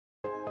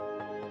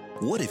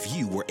What if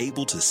you were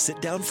able to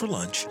sit down for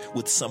lunch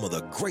with some of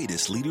the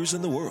greatest leaders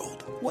in the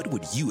world? What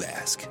would you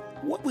ask?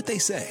 What would they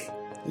say?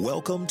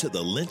 Welcome to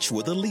the Lynch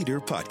with a Leader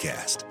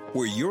podcast,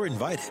 where you're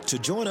invited to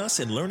join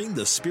us in learning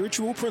the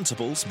spiritual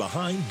principles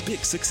behind big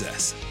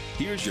success.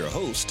 Here's your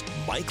host,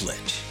 Mike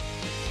Lynch.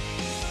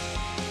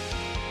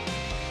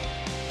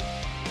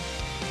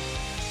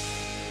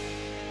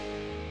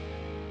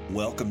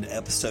 Welcome to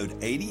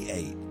episode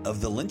 88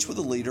 of the Lynch with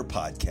a Leader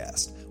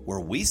podcast, where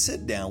we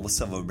sit down with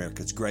some of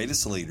America's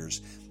greatest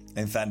leaders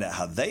and find out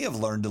how they have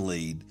learned to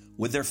lead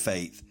with their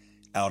faith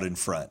out in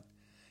front.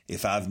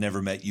 If I've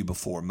never met you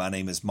before, my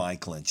name is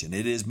Mike Lynch, and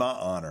it is my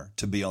honor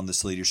to be on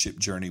this leadership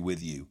journey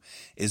with you,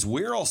 as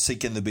we're all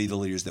seeking to be the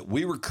leaders that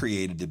we were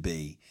created to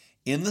be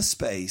in the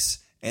space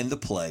and the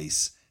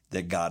place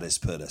that God has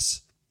put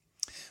us.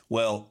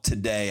 Well,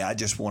 today I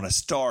just want to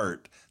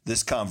start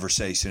this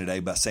conversation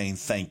today by saying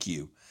thank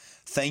you.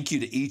 Thank you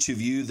to each of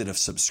you that have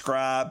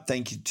subscribed.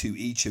 Thank you to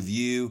each of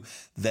you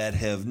that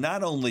have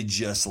not only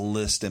just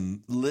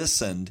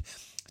listened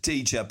to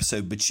each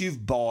episode, but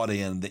you've bought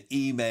in the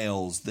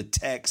emails, the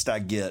text I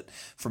get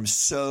from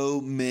so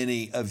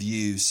many of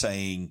you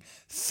saying,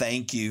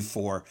 thank you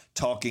for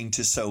talking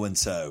to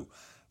so-and-so.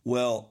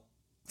 Well,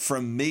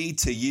 from me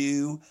to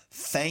you,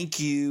 thank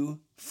you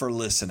for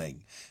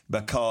listening,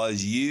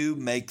 because you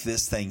make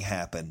this thing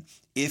happen.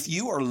 If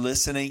you are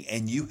listening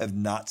and you have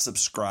not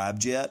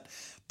subscribed yet,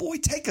 boy,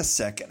 take a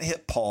second,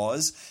 hit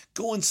pause,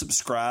 go and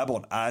subscribe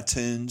on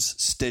iTunes,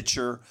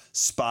 Stitcher,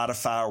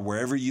 Spotify, or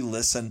wherever you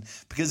listen,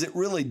 because it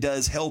really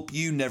does help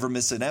you never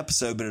miss an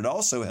episode, but it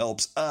also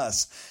helps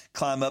us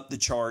climb up the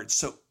charts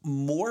so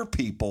more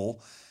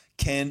people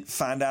can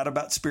find out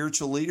about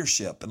spiritual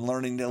leadership and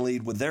learning to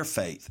lead with their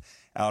faith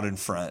out in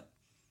front.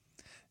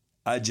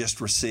 I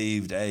just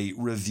received a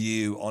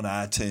review on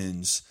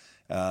iTunes.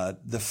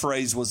 The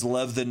phrase was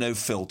 "love the no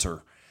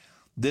filter."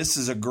 This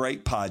is a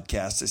great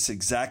podcast. It's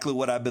exactly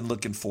what I've been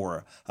looking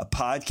for. A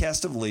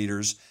podcast of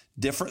leaders,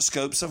 different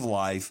scopes of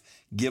life,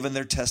 giving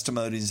their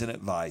testimonies and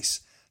advice.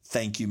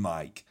 Thank you,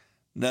 Mike.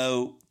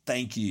 No,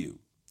 thank you.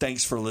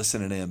 Thanks for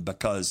listening in,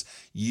 because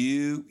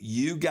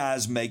you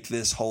guys make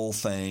this whole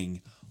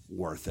thing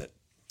worth it.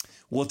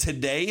 Well,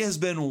 today has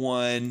been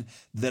one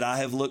that I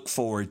have looked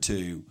forward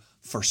to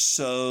for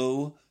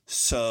so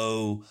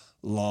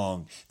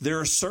long. There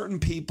are certain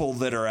people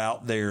that are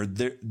out there.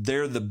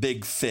 They're the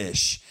big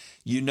fish.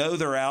 You know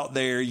they're out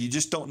there. You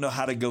just don't know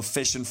how to go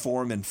fishing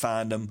for them and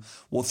find them.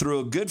 Well, through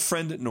a good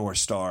friend at North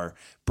Star,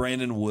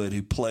 Brandon Wood,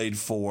 who played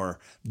for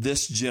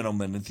this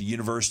gentleman at the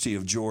University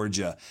of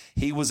Georgia,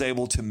 he was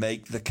able to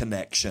make the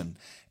connection.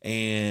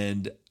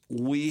 And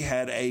we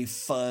had a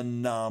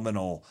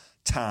phenomenal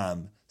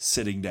time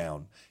sitting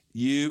down.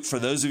 For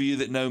those of you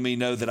that know me,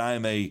 know that I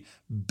am a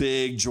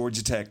big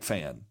Georgia Tech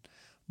fan,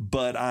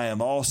 but I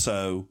am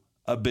also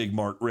a big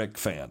Mark Richt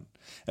fan.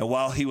 And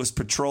while he was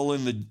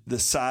patrolling the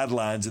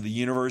sidelines of the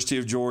University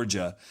of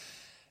Georgia,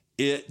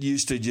 it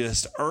used to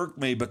just irk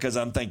me, because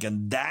I'm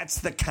thinking that's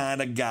the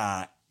kind of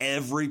guy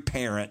every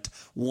parent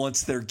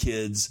wants their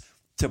kids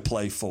to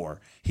play for.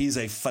 He's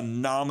a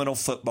phenomenal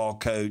football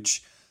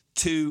coach,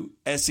 2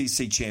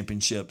 SEC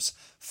championships,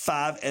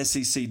 5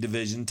 SEC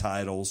division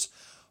titles.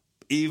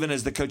 Even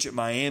as the coach at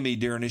Miami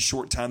during his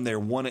short time there,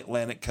 1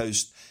 Atlantic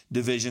Coast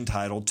division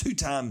title,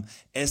 2-time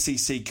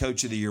SEC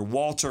Coach of the Year,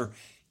 Walter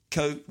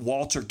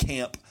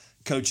Camp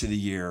Coach of the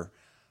Year,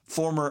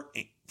 former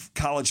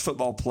college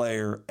football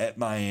player at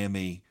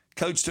Miami,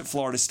 coached at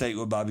Florida State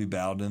with Bobby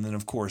Bowden, and then,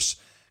 of course,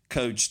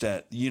 coached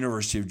at the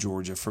University of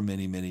Georgia for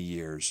many, many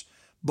years.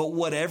 But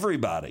what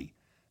everybody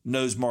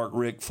knows Mark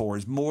Richt for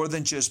is more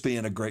than just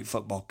being a great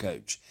football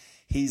coach.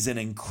 He's an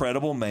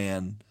incredible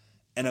man,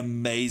 an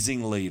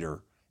amazing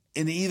leader,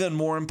 and even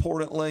more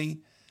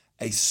importantly,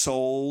 a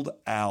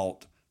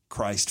sold-out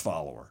Christ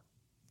follower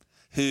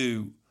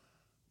who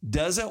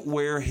doesn't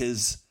wear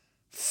his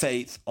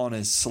faith on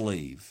his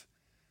sleeve.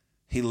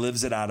 He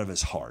lives it out of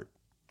his heart.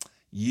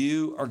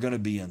 You are going to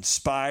be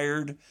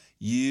inspired.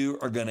 You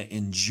are going to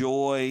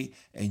enjoy,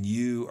 and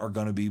you are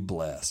going to be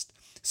blessed.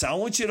 So I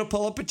want you to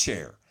pull up a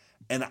chair,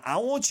 and I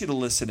want you to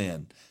listen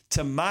in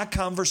to my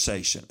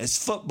conversation as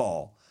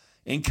football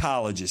in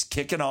college is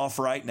kicking off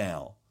right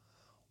now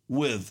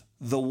with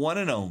the one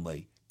and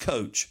only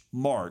Coach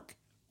Mark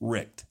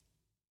Richt.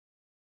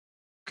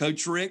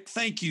 Coach Richt,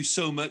 thank you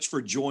so much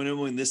for joining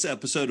me in this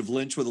episode of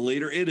Lynch with a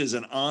Leader. It is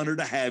an honor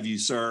to have you,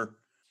 sir.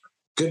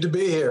 Good to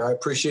be here. I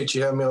appreciate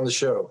you having me on the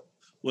show.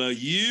 Well,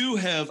 you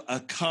have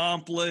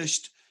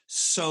accomplished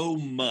so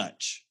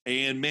much.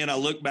 And man, I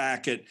look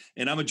back and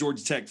I'm a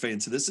Georgia Tech fan,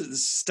 so this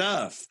is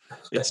tough.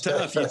 It's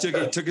tough. You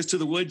took us to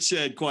the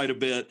woodshed quite a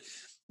bit.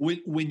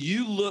 When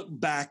you look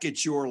back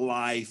at your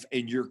life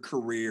and your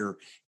career,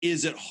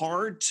 is it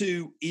hard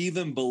to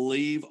even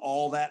believe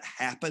all that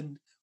happened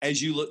as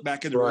you look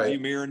back in the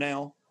rearview mirror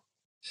now?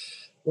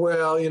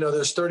 Well,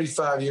 there's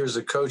 35 years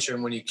of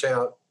coaching when you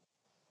count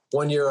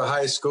 1 year of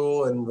high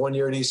school and 1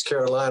 year at East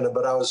Carolina.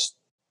 But I was,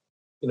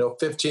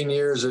 15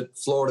 years at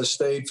Florida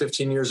State,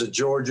 15 years at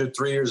Georgia,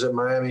 3 years at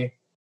Miami,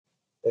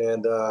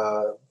 and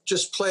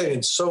just played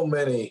in so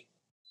many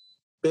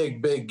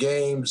big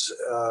games.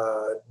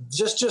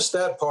 Just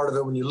that part of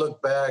it. When you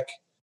look back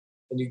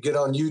and you get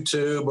on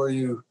YouTube or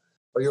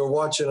you're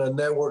watching a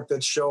network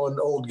that's showing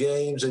old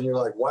games and you're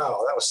like,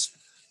 wow,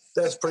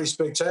 that's pretty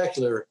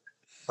spectacular.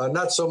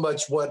 Not so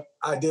much what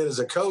I did as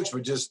a coach,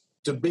 but just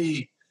to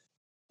be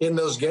in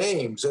those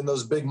games, in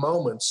those big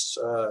moments,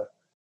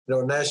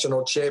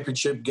 national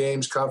championship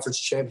games, conference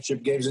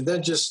championship games, and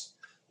then just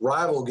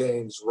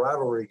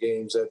rivalry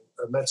games that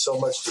meant so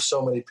much to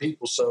so many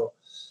people. So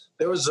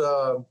it was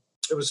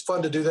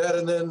fun to do that.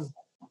 And then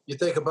you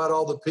think about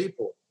all the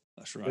people.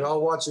 That's right.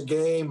 I'll watch a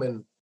game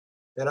and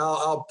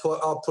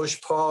I'll push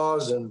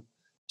pause and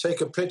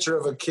take a picture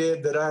of a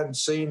kid that I hadn't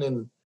seen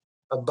in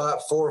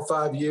about 4 or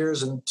 5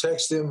 years and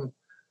text him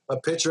a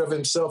picture of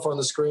himself on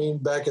the screen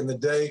back in the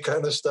day,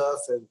 kind of stuff,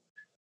 and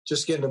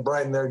just getting to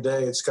brighten their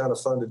day. It's kind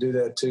of fun to do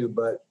that too.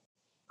 But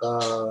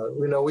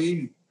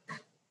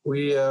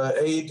we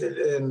ate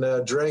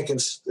and drank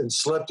and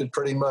slept it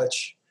pretty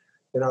much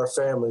in our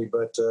family.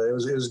 But it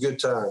was a good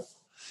time.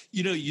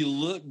 You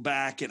look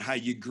back at how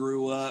you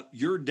grew up.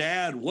 Your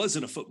dad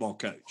wasn't a football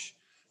coach.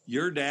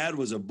 Your dad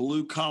was a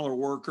blue-collar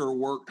worker,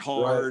 worked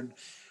hard.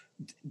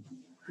 Right.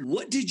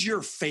 What did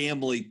your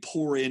family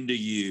pour into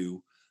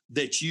you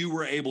that you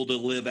were able to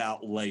live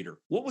out later?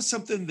 What was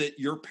something that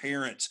your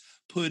parents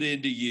put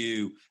into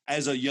you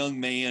as a young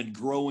man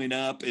growing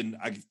up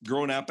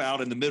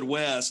out in the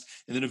Midwest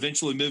and then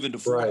eventually moving to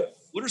Florida? Right.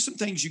 What are some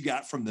things you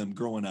got from them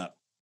growing up?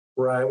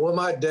 Right. Well,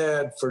 my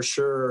dad for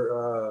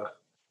sure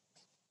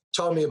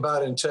taught me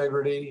about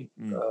integrity.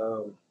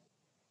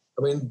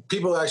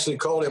 People actually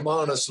called him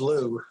Honest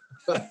Lou.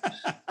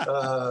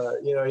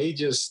 He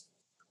just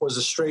was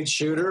a straight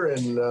shooter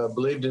and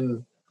believed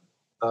in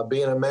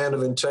being a man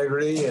of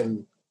integrity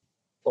and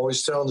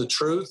always telling the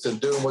truth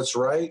and doing what's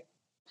right.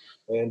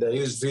 And he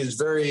was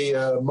very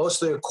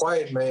mostly a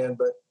quiet man,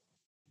 but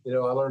I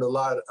learned a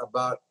lot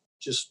about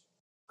just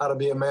how to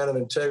be a man of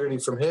integrity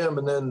from him.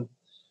 And then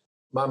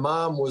my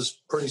mom was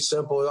pretty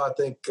simple. I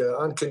think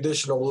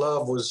unconditional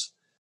love was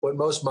what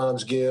most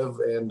moms give,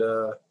 and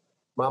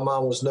my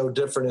mom was no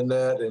different in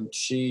that, and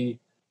she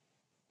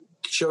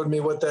showed me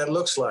what that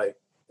looks like,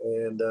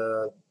 and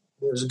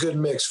it was a good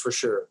mix for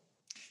sure.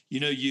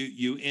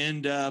 You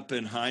end up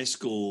in high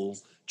school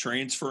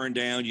transferring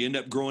down. You end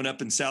up growing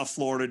up in South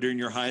Florida during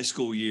your high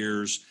school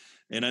years,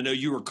 and I know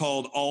you were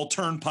called all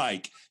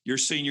Turnpike your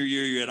senior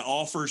year. You had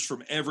offers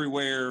from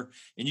everywhere,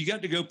 and you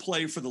got to go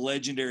play for the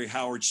legendary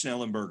Howard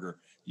Schnellenberger,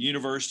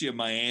 University of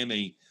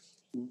Miami.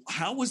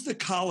 How was the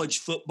college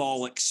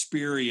football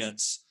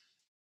experience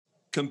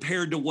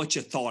compared to what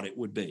you thought it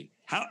would be?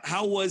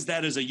 How was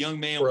that as a young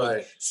man,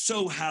 right,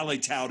 so highly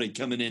touted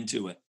coming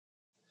into it?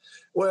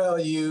 Well,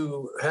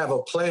 you have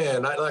a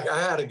plan. I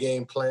had a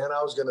game plan.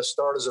 I was going to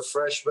start as a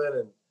freshman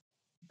and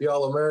be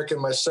All-American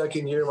my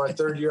second year. My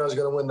third year, I was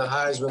going to win the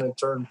Heisman and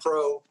turn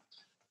pro.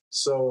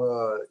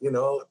 So,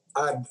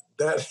 I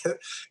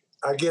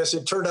guess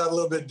it turned out a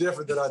little bit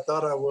different than I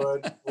thought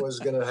was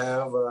going to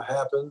have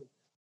happen.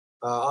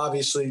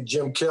 Obviously,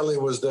 Jim Kelly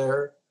was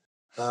there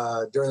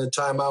during the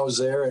time I was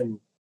there, and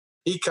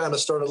he kind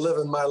of started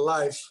living my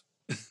life,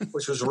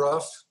 which was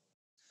rough.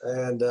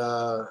 And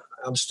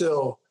I'm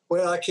still,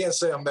 I can't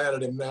say I'm mad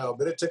at him now,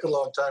 but it took a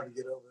long time to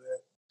get over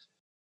that.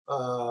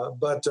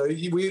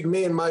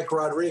 Me and Mike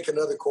Roderick,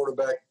 another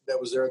quarterback that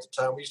was there at the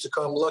time, we used to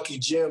call him Lucky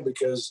Jim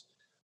because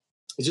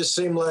it just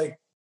seemed like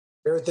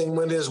everything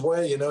went his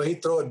way.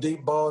 He'd throw a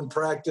deep ball in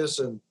practice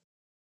and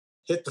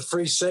hit the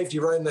free safety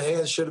right in the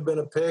hands, should have been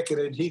a pick,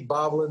 and he'd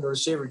bobble and the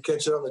receiver would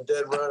catch it on the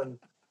dead run and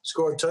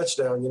score a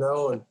touchdown,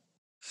 And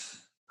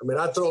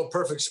I'd throw a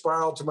perfect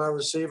spiral to my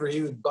receiver.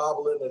 He would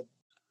bobble it, and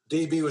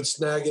DB would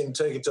snag it and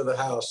take it to the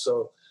house.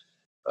 So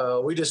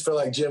we just felt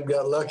like Jim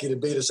got lucky to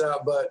beat us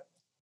out. But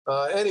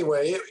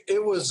anyway,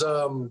 it was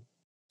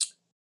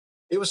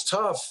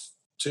tough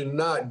to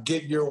not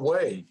get your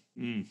way,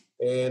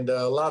 and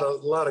a lot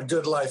of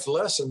good life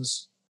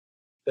lessons.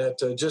 That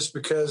just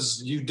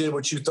because you did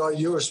what you thought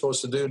you were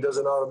supposed to do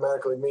doesn't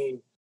automatically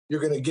mean you're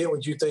going to get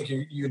what you think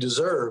you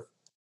deserve.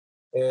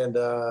 And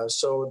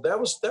so that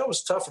was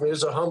tough for me. It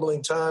was a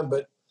humbling time,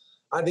 but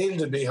I needed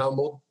to be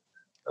humbled,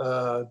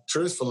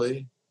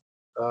 truthfully.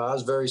 I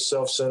was a very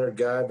self-centered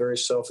guy, very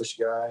selfish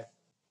guy.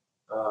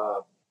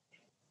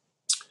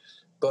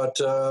 But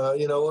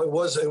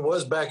it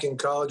was back in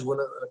college when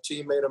a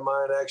teammate of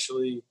mine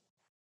actually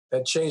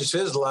had changed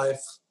his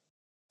life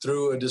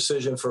through a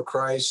decision for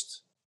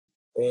Christ.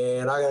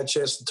 And I got a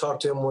chance to talk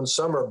to him one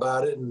summer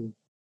about it and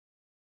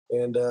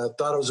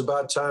thought it was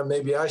about time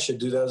maybe I should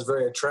do that. I was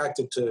very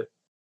attracted to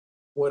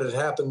what had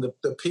happened,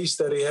 the peace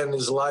that he had in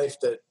his life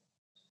that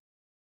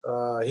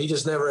he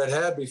just never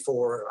had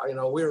before.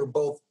 We were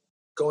both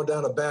going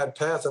down a bad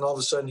path, and all of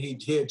a sudden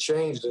he had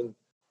changed. And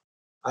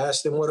I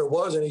asked him what it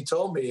was, and he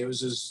told me it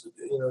was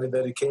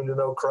that he came to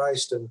know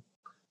Christ. And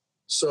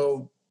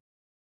so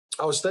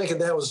I was thinking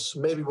that was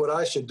maybe what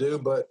I should do,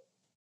 but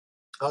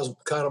I was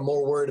kind of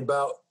more worried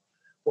about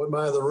what my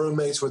other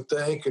roommates would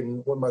think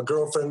and what my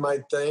girlfriend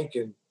might think.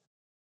 And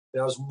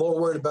I was more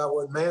worried about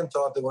what man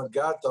thought than what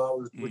God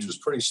thought, which was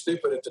pretty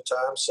stupid at the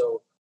time.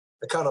 So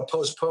I kind of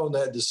postponed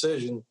that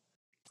decision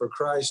for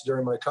Christ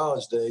during my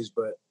college days,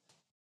 but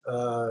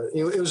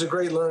it was a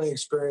great learning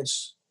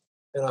experience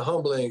and a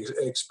humbling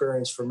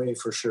experience for me,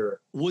 for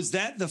sure. Was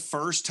that the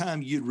first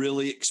time you'd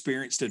really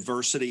experienced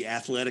adversity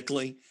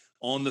athletically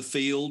on the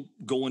field,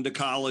 going to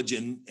college,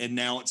 and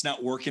now it's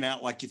not working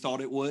out like you thought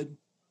it would?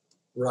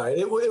 Right.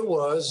 It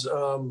was.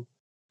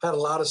 Had a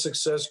lot of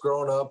success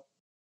growing up.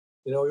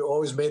 We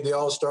always made the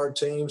all-star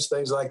teams,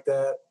 things like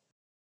that.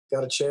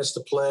 Got a chance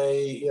to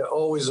play.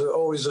 Always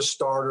a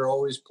starter,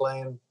 always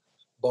playing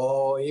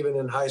ball. Even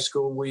in high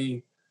school,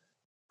 we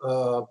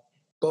Boca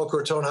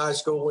Raton High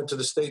School went to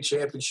the state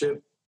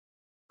championship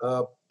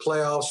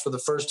playoffs for the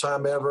first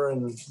time ever,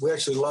 and we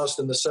actually lost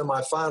in the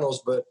semifinals.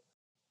 But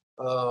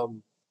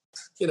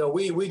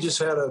we just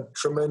had a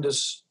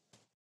tremendous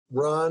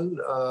run,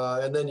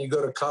 and then you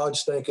go to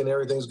college thinking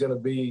everything's going to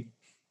be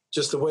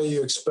just the way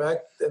you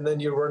expect, and then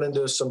you run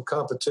into some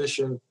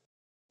competition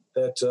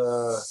that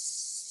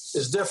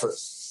is different.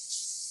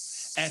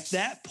 At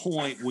that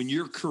point, when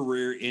your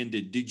career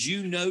ended, did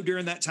you know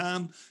during that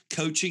time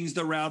coaching's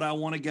the route I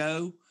want to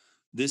go?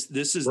 This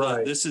is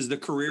right. This is the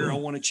career I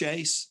want to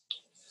chase?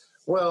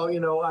 Well,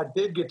 I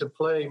did get to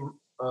play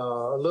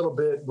a little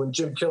bit when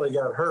Jim Kelly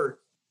got hurt,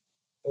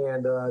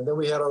 and then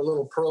we had our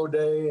little pro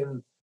day,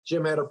 and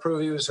Jim had to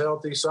prove he was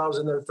healthy, so I was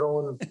in there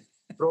throwing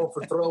throw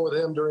for throw with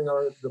him during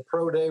the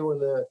pro day when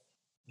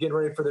getting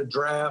ready for the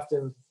draft,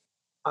 and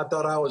I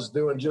thought I was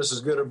doing just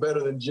as good or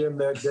better than Jim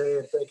that day,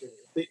 and thinking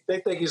they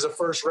think he's a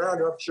first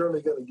rounder, I'm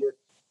surely going to get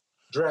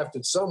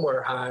drafted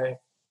somewhere high.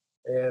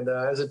 And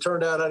as it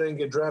turned out, I didn't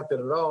get drafted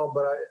at all,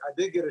 but I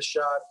did get a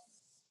shot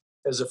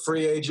as a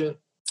free agent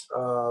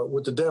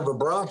with the Denver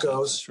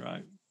Broncos. That's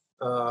right.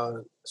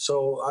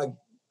 So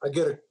I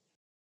get a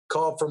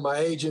call from my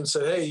agent,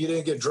 said, "Hey, you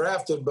didn't get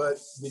drafted, but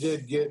you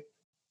did get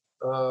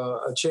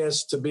a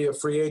chance to be a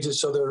free agent.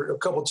 So there are a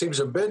couple teams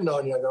are bidding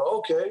on you." I go,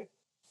 "Okay,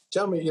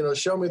 tell me,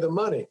 show me the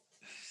money."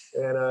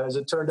 And as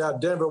it turned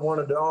out, Denver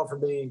wanted to offer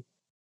me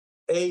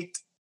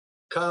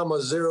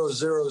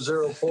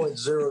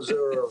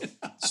 8,000.00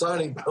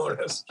 signing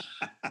bonus,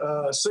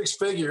 6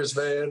 figures,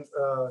 man.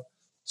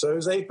 So it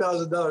was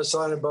 $8,000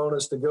 signing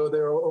bonus to go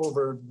there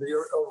over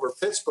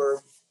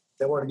Pittsburgh.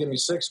 They wanted to give me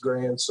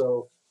 $6,000.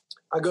 So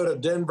I go to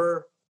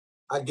Denver.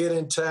 I get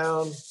in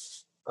town.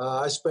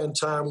 I spend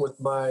time with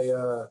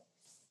my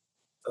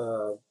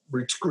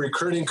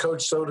recruiting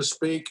coach, so to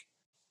speak.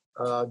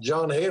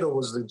 John Hadel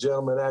was the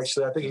gentleman,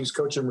 actually. I think he was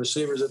coaching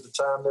receivers at the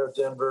time there at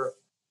Denver.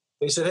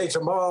 He said, "Hey,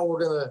 tomorrow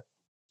we're going to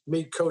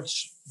meet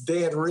Coach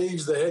Dan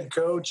Reeves, the head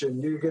coach,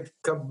 and you get to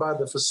come by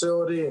the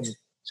facility, and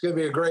it's going to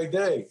be a great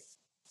day."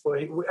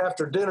 Well,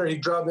 after dinner, he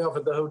dropped me off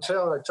at the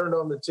hotel, and I turned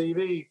on the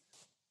TV.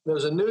 There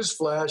was a news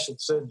flash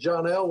that said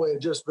John Elway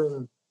had just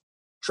been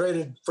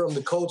traded from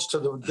the Colts to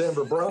the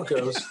Denver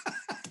Broncos.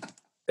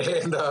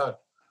 And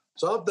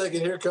so I'm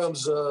thinking, here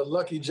comes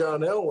lucky John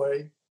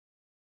Elway.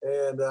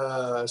 And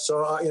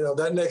so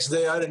that next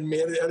day, I didn't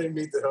meet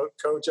the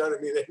coach. I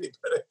didn't meet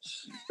anybody.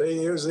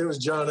 It was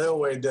John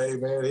Elway day,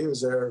 man. He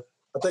was there.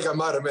 I think I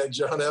might have met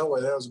John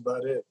Elway. That was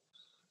about it.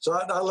 So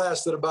I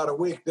lasted about a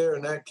week there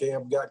in that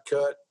camp. Got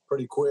cut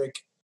pretty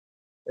quick,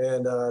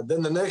 and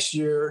then the next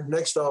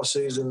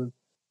offseason,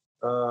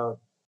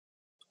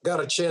 got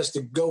a chance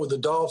to go with the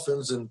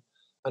Dolphins, and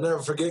I never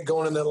forget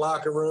going in that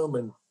locker room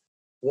and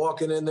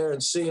walking in there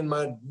and seeing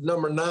my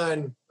number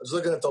 9. I was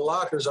looking at the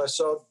lockers. I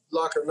saw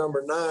locker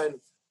number 9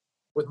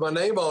 with my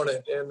name on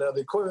it. And the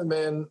equipment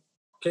man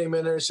came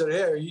in there and said,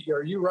 "Hey,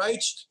 are you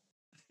reiched?"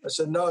 I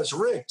said, "No, it's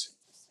rigged."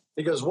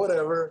 He goes,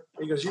 "Whatever."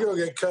 He goes, "You're going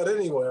to get cut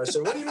anyway." I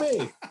said, "What do you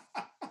mean?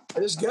 I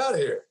just got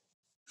here."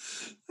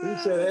 He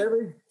said,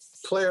 "Every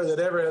player that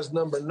ever has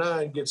number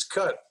 9 gets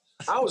cut."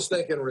 I was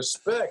thinking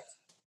respect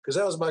because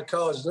that was my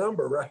college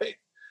number, right?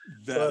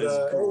 That is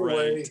great.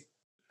 Anyway,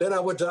 then I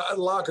went to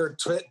locker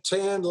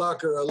 10,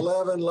 locker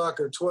 11,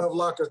 locker 12,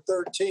 locker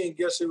 13.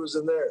 Guess who was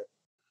in there?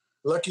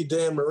 Lucky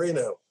Dan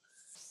Marino.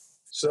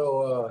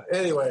 So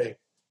anyway,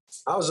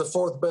 I was the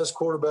 4th best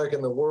quarterback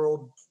in the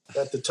world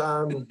at the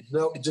time.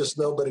 Just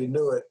nobody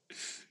knew it.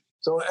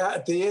 So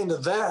at the end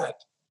of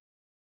that,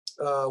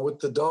 with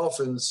the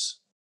Dolphins,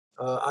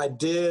 I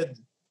did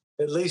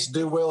at least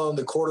do well on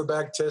the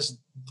quarterback test.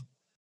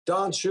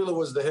 Don Shula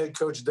was the head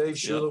coach. Dave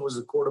Shula was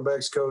the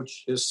quarterback's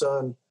coach, his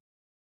son.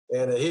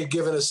 And he had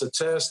given us a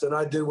test, and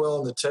I did well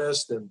on the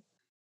test. And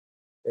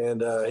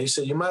he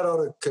said, "You might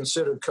ought to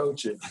consider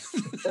coaching." So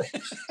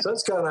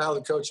that's kind of how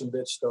the coaching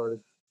bit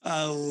started.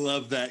 I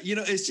love that.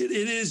 It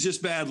is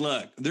just bad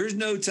luck. There's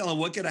no telling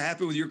what could have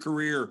happened with your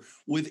career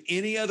with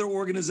any other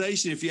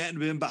organization if you hadn't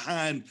been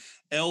behind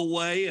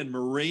Elway and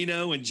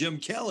Marino and Jim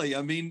Kelly.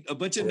 I mean, a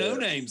bunch of no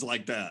names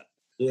like that.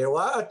 Yeah,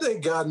 well, I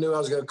think God knew I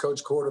was going to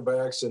coach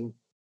quarterbacks, and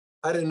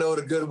I didn't know what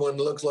a good one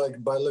looked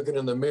like by looking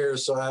in the mirror,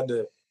 so I had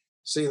to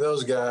see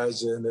those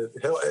guys, and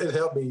it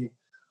helped me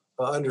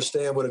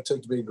understand what it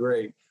took to be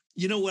great.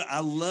 You know what?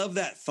 I love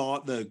that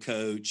thought, though,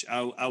 Coach.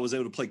 I was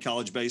able to play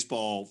college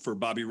baseball for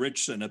Bobby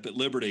Richardson up at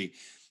Liberty,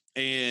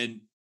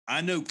 and I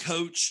know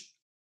Coach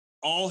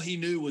all he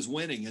knew was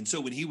winning. And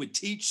so when he would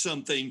teach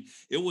something,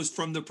 it was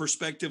from the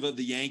perspective of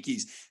the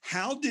Yankees.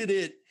 How did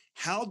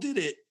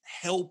it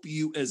help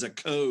you as a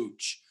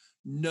coach,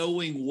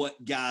 knowing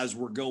what guys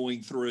were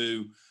going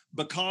through?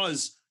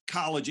 Because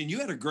college, and you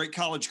had a great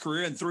college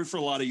career and threw for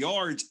a lot of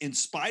yards in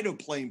spite of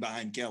playing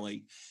behind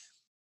Kelly.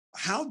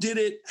 How did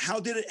it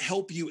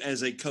help you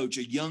as a coach,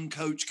 a young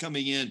coach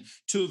coming in,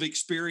 to have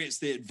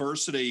experienced the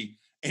adversity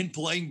and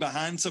playing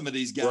behind some of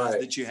these guys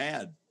that you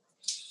had?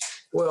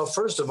 Well,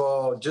 first of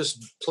all,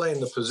 just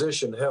playing the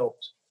position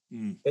helped.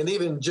 And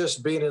even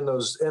just being in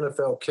those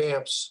NFL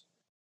camps,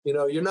 you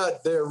know, you're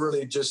not there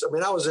really just, I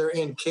mean, I was there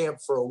in camp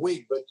for a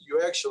week, but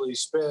you actually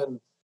spend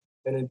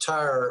an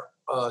entire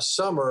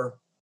summer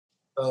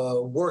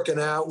working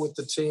out with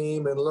the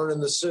team and learning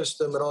the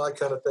system and all that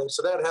kind of thing.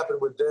 So that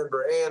happened with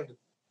Denver and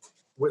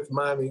with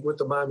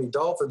the Miami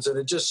Dolphins. And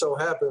it just so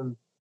happened,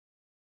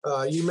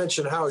 you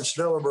mentioned Howard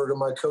Schnellenberger,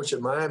 my coach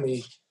at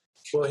Miami.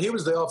 Well, he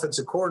was the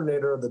offensive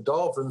coordinator of the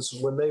Dolphins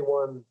when they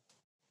went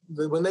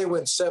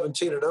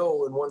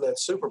 17-0 and won that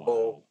Super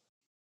Bowl.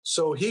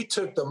 So he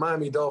took the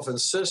Miami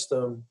Dolphins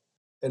system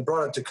and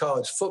brought it to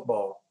college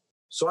football.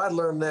 So I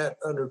learned that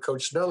under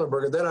Coach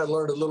Schnellenberger. Then I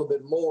learned a little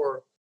bit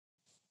more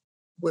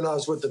when I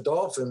was with the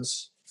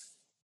Dolphins.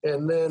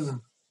 And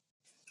then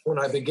when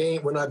I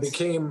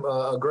became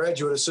a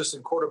graduate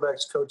assistant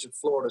quarterbacks coach at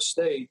Florida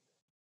State,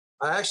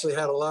 I actually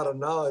had a lot of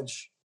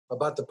knowledge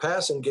about the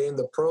passing game,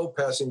 the pro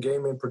passing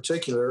game in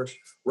particular,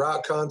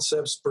 route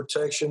concepts,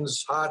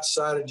 protections, hot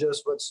side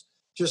adjustments,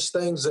 just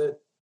things that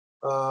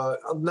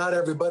not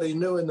everybody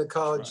knew in the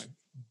college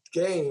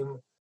game.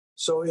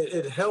 So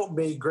it helped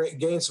me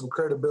gain some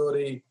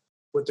credibility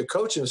with the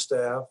coaching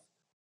staff,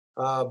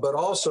 but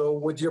also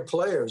with your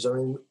players. I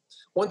mean,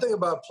 one thing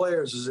about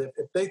players is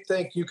if they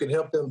think you can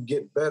help them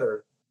get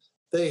better,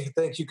 they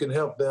think you can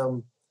help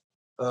them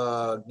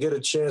get a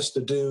chance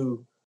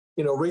to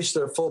reach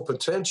their full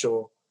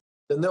potential,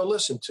 then they'll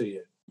listen to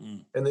you.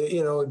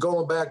 And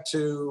going back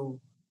to,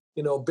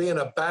 being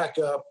a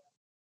backup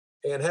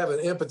and having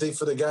empathy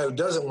for the guy who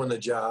doesn't win the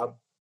job,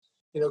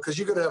 because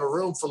you're going to have a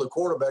room full of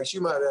quarterbacks.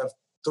 You might have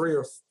 3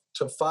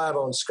 to 5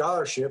 on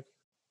scholarship,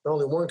 and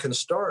only one can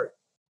start.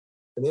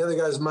 And the other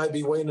guys might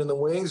be waiting in the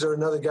wings, or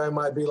another guy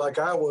might be like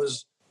I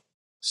was,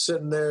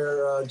 sitting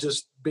there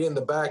just being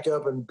the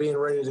backup and being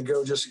ready to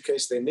go just in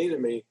case they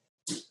needed me.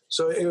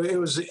 So it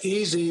was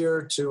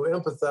easier to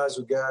empathize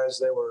with guys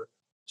that were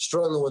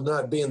struggling with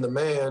not being the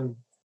man,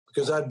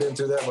 because I'd been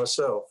through that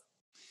myself.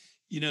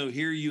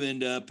 Here you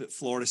end up at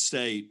Florida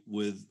State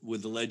with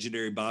the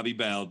legendary Bobby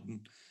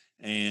Bowden,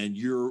 and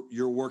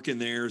you're working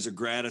there as a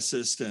grad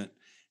assistant.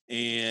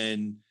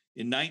 And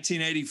in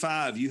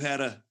 1985, you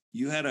had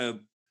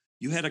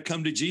a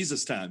come to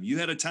Jesus time. You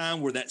had a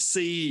time where that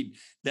seed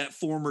that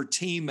former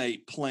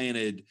teammate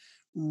planted,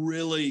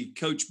 really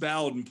Coach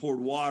Bowden poured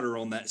water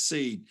on that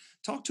seed.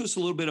 Talk to us a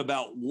little bit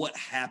about what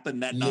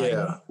happened that night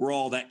where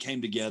all that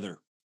came together.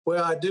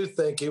 Well, I do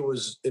think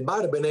it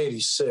might have been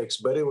 86,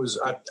 but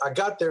I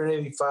got there in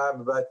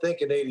 85, but I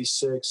think in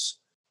 86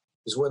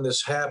 is when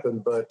this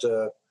happened. But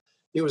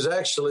it was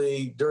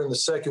actually during the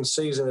second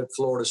season at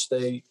Florida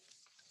State.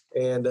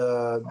 And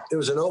it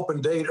was an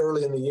open date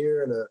early in the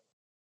year.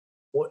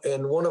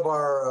 And one of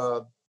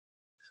our,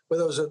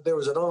 there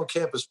was an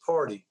on-campus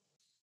party.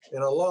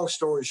 And a long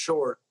story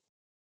short,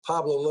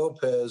 Pablo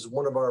Lopez,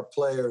 one of our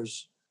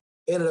players,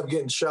 ended up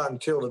getting shot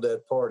and killed at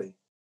that party.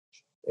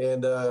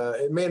 And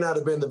it may not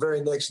have been the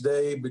very next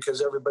day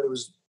because everybody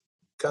was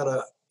kind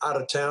of out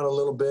of town a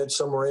little bit.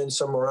 Some were in,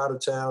 some were out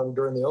of town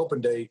during the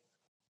open day.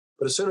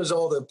 But as soon as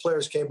all the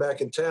players came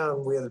back in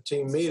town, we had a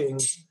team meeting,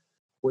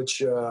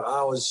 which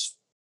I was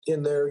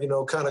in there,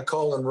 kind of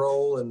call and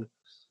roll and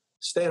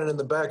standing in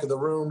the back of the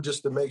room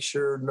just to make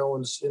sure no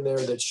one's in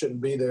there that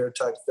shouldn't be there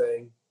type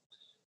thing.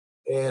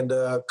 And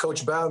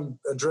Coach Bowden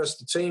addressed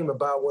the team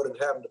about what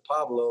had happened to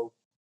Pablo.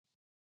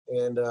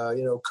 And,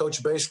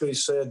 Coach basically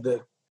said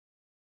that,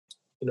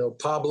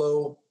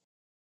 Pablo,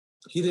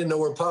 he didn't know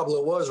where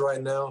Pablo was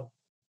right now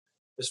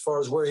as far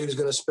as where he was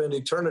going to spend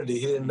eternity.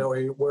 He didn't know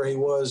where he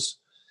was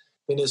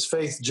in his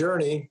faith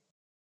journey.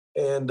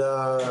 And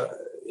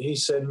he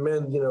said,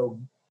 men,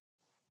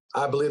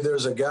 I believe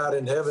there's a God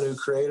in heaven who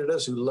created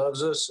us, who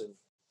loves us,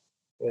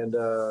 and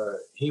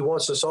he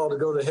wants us all to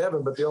go to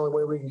heaven, but the only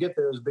way we can get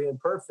there is being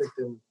perfect.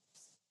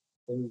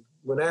 And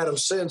when Adam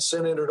sinned,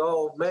 sin entered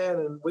all man,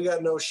 and we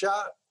got no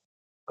shot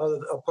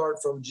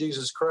apart from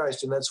Jesus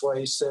Christ, and that's why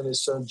he sent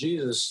his son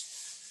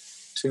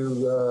Jesus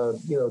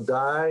to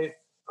die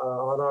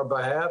on our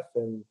behalf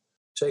and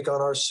take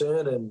on our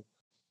sin and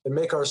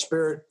make our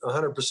spirit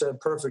 100%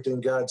 perfect in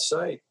God's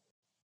sight.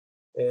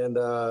 And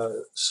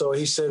so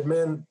he said,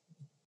 men,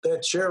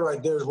 that chair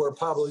right there is where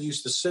Pablo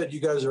used to sit.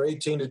 You guys are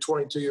 18 to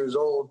 22 years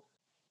old.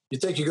 You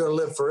think you're going to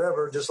live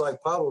forever, just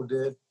like Pablo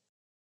did,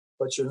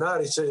 but you're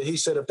not. He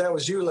said, if that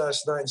was you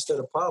last night instead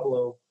of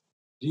Pablo,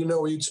 do you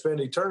know where you'd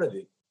spend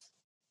eternity?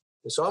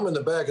 And so I'm in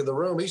the back of the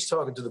room. He's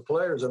talking to the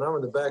players, and I'm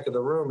in the back of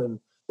the room. And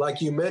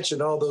like you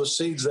mentioned, all those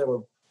seeds that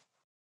were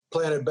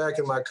planted back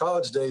in my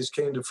college days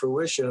came to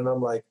fruition. And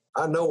I'm like,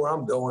 I know where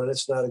I'm going, and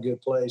it's not a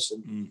good place.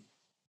 And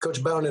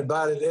Coach Bowden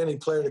invited any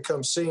player to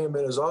come see him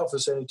in his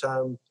office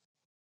anytime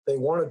they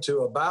wanted to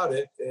about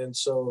it. And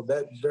so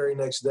that very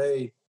next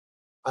day,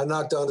 I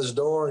knocked on his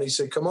door, and he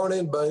said, "Come on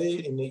in,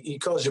 buddy." And he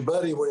calls you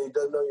buddy when he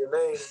doesn't know your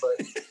name.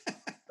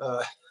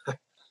 But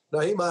no,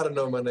 he might have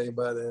known my name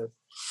by then.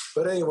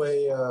 But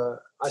anyway,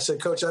 I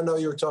said, "Coach, I know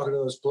you were talking to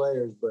those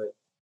players, but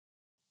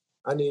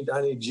I need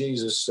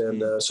Jesus."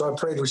 And so I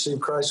prayed to receive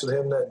Christ with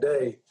him that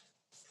day.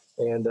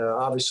 And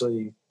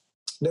obviously,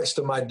 next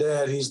to my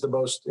dad, he's the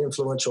most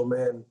influential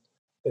man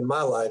in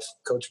my life,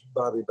 Coach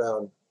Bobby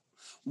Bowden.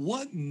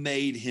 What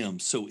made him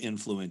so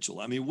influential?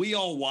 I mean, we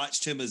all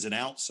watched him as an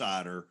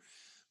outsider,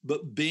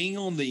 but being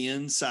on the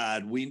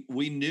inside, we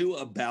knew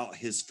about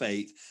his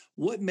faith.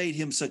 What made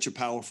him such a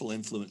powerful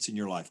influence in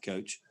your life,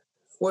 Coach?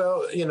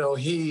 Well,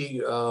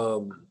 he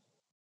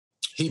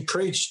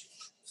preached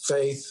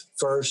faith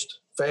first,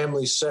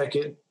 family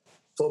second,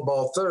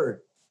 football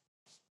third.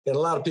 And a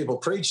lot of people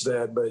preach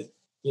that, but,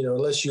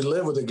 unless you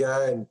live with the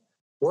guy and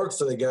work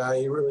for the guy,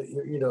 you really,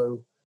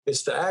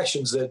 it's the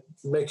actions that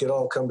make it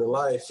all come to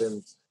life.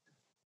 And,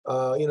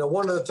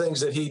 one of the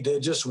things that he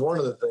did, just one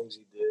of the things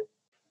he did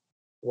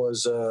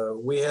was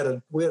we had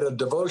a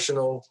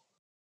devotional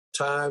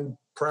time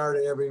prior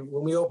to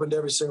when we opened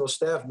every single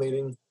staff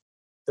meeting,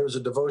 there was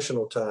a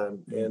devotional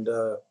time. And,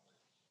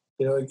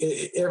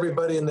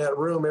 everybody in that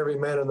room, every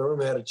man in the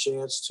room had a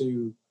chance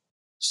to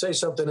say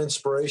something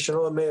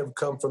inspirational. It may have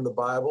come from the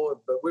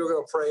Bible, but we were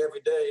going to pray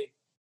every day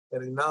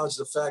and acknowledge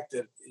the fact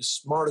that as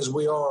smart as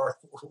we are,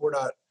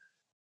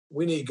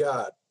 we need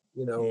God,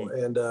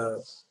 and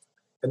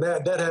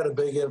that had a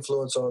big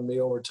influence on me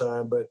over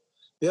time. But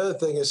the other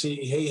thing is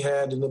he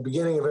had in the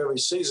beginning of every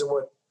season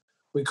what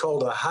we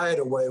called a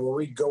hideaway, where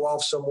we'd go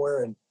off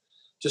somewhere and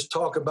just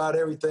talk about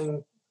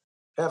everything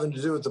having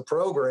to do with the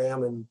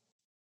program. And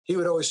he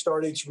would always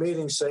start each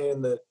meeting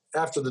saying that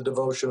after the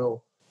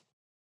devotional,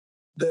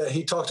 that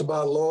he talked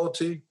about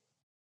loyalty.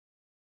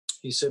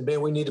 He said, "Man,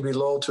 we need to be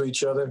loyal to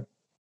each other.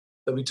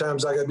 There'll be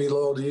times I got to be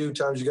loyal to you,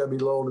 times you got to be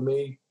loyal to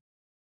me."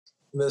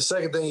 And the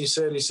second thing he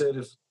said,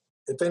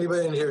 if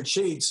anybody in here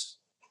cheats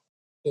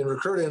in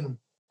recruiting,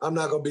 I'm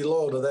not going to be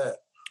loyal to that.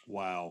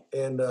 Wow.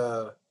 And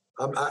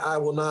I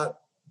will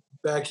not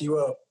back you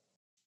up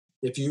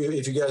if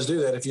you guys do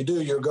that. If you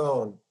do, you're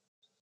gone.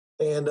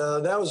 And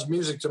that was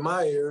music to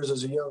my ears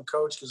as a young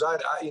coach, because I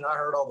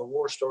heard all the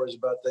war stories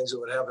about things that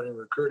would happen in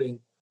recruiting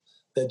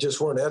that just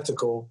weren't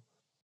ethical.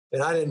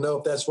 And I didn't know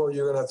if that's what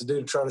you're going to have to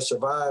do to try to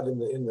survive in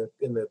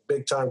the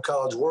big time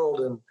college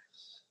world. And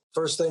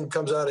first thing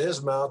comes out of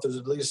his mouth, or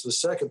at least the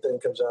second thing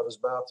comes out of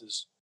his mouth,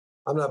 is,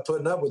 "I'm not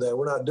putting up with that.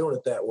 We're not doing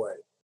it that way."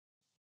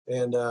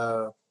 And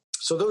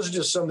so those are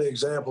just some of the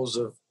examples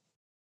of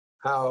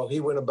how he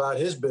went about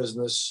his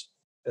business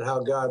and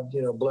how God,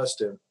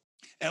 blessed him.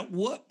 At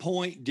what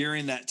point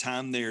during that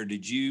time there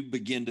did you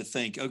begin to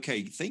think,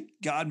 okay, think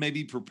God may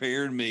be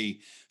preparing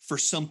me for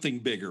something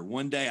bigger?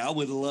 One day I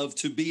would love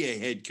to be a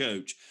head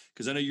coach,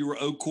 because I know you were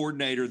O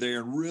coordinator there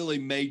and really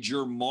made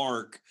your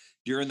mark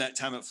during that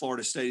time at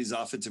Florida State as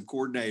offensive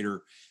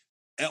coordinator.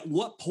 At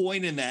what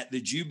point in that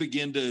did you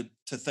begin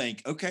to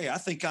think, okay, I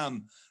think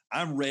I'm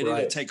ready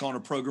to take on a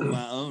program of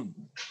my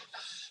own?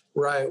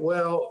 Right.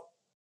 Well,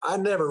 I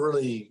never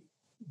really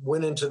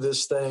went into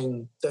this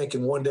thing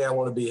thinking one day I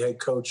want to be head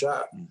coach.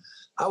 I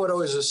would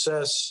always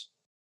assess,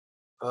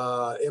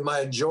 am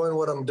I enjoying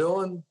what I'm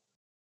doing?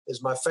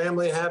 Is my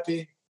family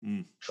happy?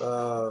 Am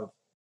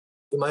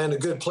I in a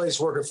good place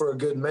working for a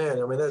good man?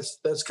 I mean,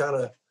 that's kind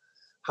of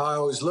how I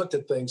always looked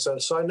at things.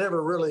 So I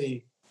never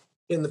really,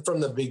 from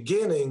the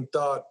beginning,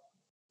 thought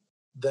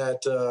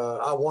that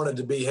I wanted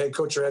to be head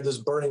coach or had this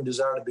burning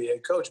desire to be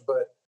head coach.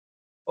 But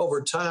over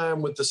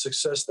time, with the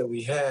success that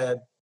we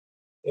had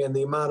and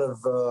the amount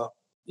of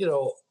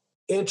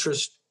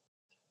interest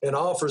and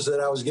offers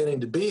that I was getting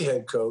to be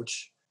head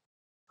coach,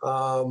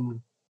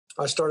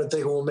 I started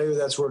thinking, well, maybe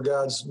that's where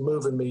God's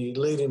moving me,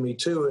 leading me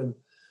to. And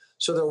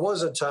so there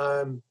was a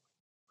time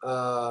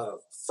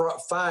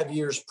 5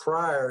 years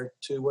prior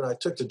to when I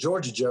took the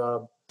Georgia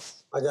job,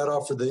 I got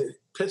offered the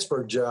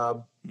Pittsburgh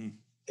job.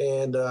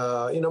 And,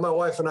 my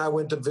wife and I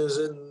went to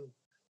visit, and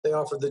they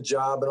offered the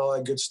job and all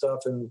that good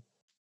stuff. And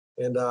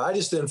I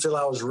just didn't feel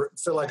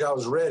like I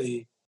was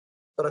ready,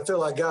 but I feel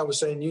like God was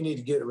saying, you need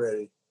to get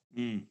ready.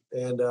 And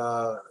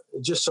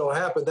it just so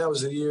happened that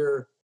was the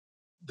year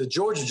the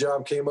Georgia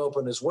job came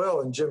open as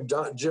well. And Jim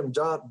Donnan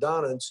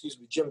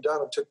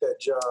took that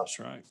job. That's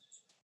right.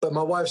 But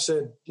my wife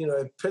said,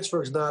 if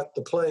Pittsburgh's not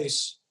the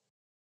place,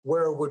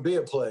 where would be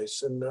a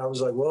place? And I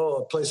was like, well,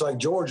 a place like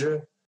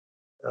Georgia,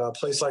 a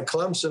place like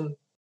Clemson,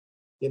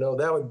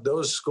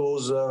 those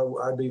schools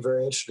I'd be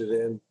very interested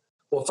in.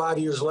 Well, 5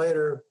 years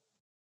later,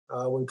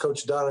 when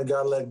Coach Donnan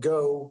got let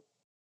go,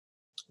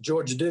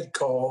 Georgia did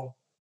call,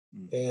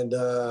 and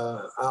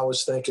I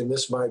was thinking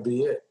this might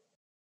be it.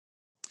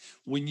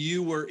 When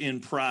you were in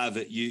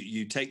private,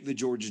 you take the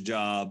Georgia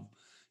job,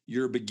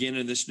 you're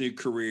beginning this new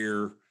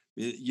career.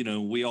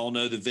 We all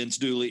know the Vince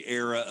Dooley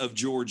era of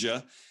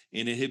Georgia,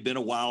 and it had been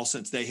a while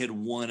since they had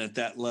won at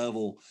that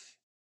level.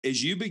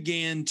 As you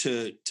began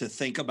to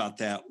think about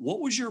that,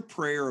 what was your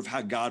prayer of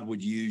how God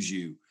would use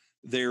you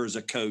there as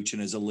a coach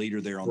and as a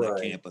leader there on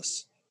that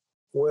campus?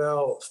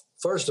 Well,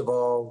 first of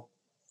all,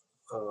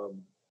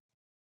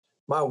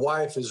 my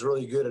wife is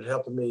really good at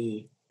helping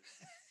me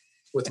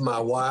with my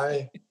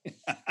why,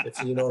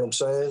 if you know what I'm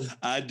saying.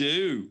 I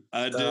do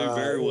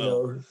very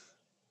well.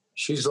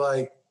 She's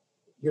like,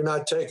 you're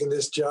not taking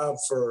this job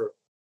for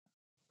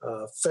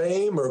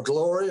fame or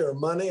glory or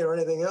money or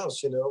anything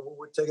else.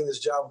 We're taking this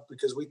job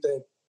because we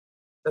think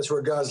that's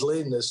where God's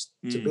leading us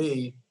to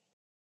be.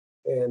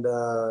 And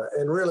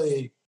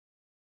really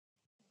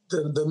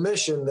the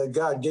mission that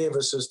God gave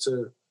us is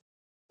to,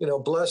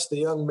 bless the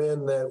young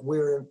men that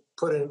we're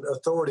put in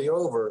authority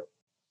over,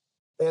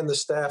 and the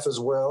staff as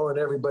well, and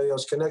everybody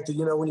else connected.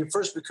 When you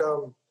first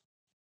become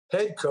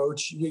head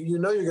coach, you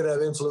know you're going to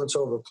have influence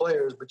over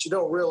players, but you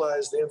don't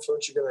realize the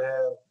influence you're going to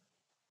have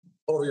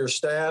over your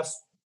staff,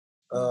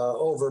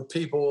 over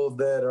people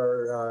that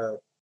are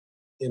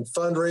in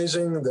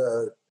fundraising,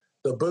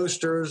 the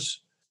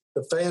boosters,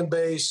 the fan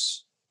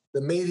base, the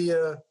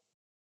media.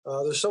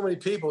 There's so many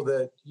people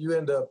that you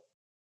end up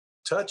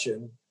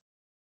touching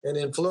and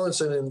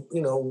influencing, and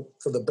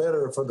for the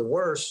better or for the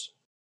worse.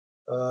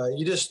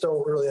 You just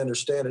don't really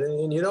understand it.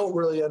 And you don't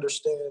really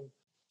understand.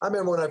 I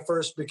remember when I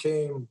first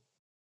became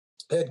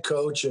head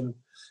coach, and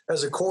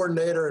as a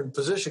coordinator and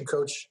position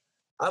coach,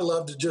 I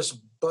love to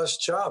just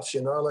bust chops. I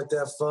like to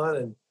have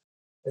fun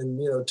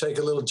and take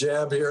a little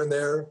jab here and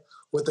there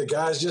with the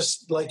guys,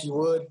 just like you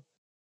would,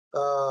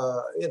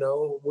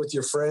 with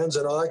your friends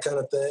and all that kind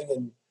of thing.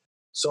 And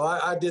so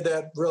I did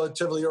that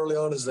relatively early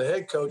on as the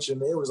head coach,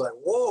 and it was like,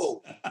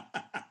 whoa,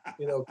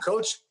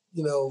 coach,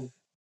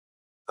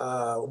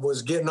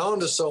 was getting on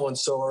to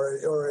so-and-so,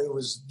 or it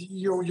was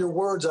your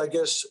words, I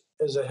guess,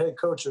 as a head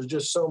coach are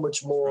just so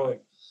much more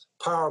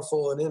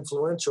powerful and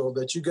influential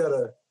that you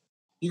gotta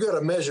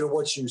measure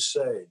what you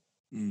say.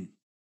 And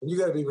you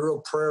gotta be real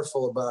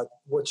prayerful about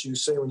what you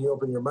say when you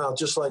open your mouth.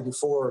 Just like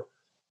before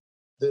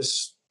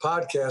this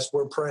podcast,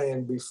 we're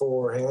praying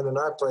beforehand, and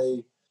I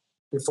pray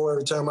before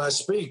every time I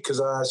speak, because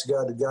I ask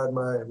God to guide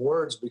my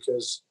words,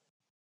 because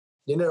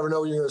you never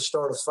know you're going to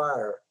start a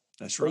fire.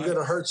 That's right. You're going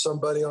to hurt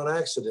somebody on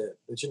accident,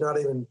 but you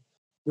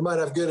might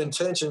have good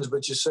intentions,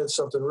 but you said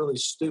something really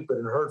stupid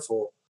and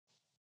hurtful.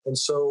 And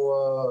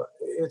so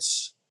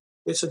it's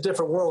a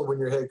different world when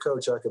you're head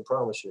coach, I can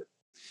promise you.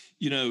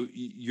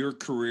 Your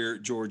career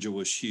at Georgia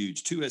was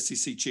huge. 2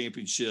 SEC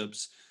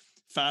championships,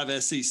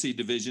 5 SEC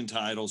division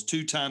titles,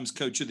 2 times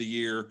Coach of the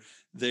Year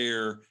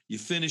there. You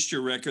finished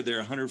your record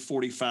there,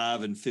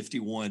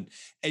 145-51.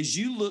 As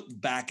you look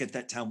back at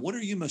that time, what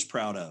are you most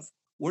proud of?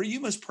 What are you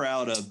most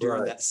proud of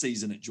during that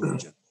season at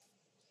Georgia?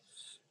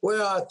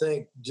 Well, I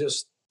think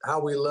just how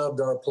we loved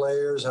our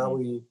players, how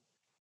we,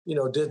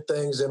 did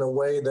things in a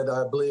way that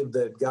I believe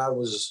that God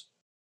was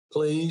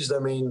pleased. I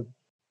mean,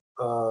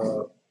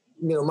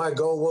 my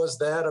goal was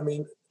that. I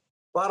mean,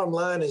 bottom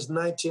line is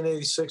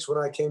 1986, when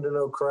I came to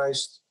know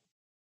Christ,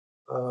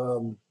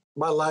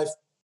 my life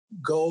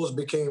goals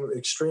became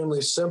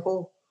extremely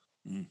simple.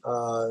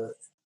 I'm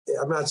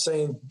not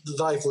saying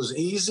life was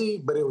easy,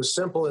 but it was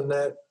simple in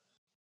that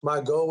my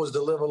goal was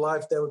to live a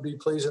life that would be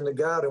pleasing to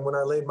God. And when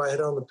I laid my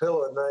head on the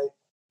pillow at night,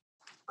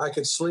 I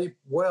could sleep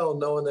well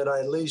knowing that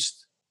I at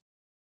least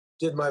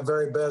did my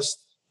very best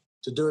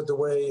to do it the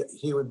way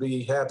He would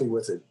be happy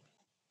with it.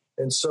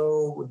 And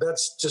so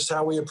that's just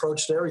how we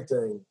approached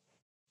everything,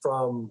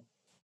 from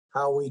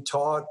how we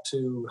taught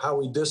to how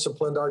we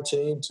disciplined our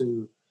team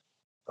to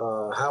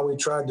how we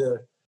tried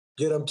to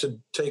get them to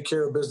take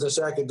care of business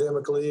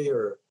academically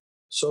or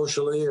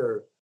socially,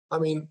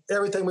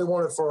 everything we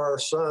wanted for our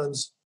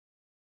sons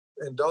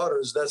and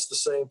daughters. That's the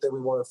same thing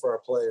we wanted for our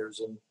players.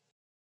 And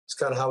it's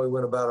kind of how we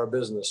went about our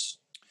business.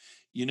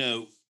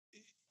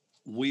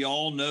 We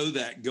all know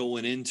that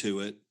going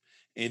into it,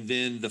 and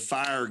then the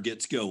fire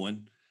gets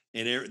going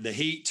and the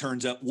heat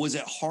turns up. Was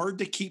it hard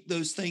to keep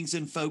those things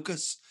in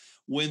focus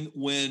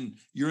when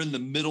you're in the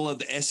middle of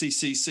the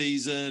SEC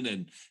season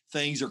and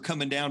things are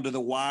coming down to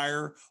the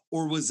wire?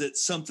 Or was it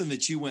something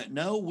that you went,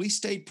 no, we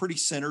stayed pretty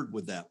centered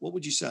with that? What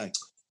would you say?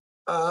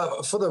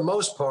 For the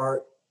most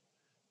part,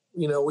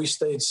 we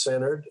stayed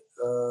centered.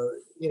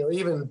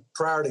 Even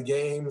prior to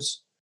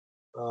games,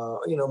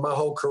 my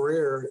whole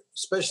career,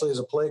 especially as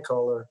a play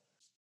caller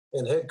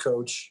and head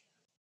coach,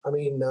 I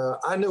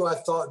knew I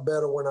thought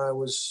better when I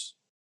was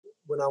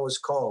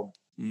calm.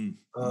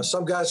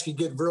 Some guys could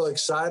get really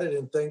excited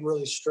and think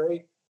really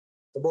straight.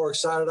 The more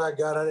excited I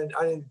got, I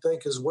didn't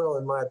think as well,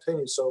 in my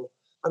opinion. So,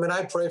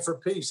 I pray for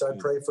peace. I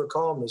pray for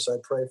calmness. I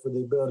pray for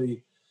the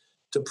ability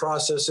to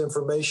process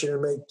information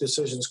and make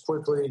decisions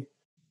quickly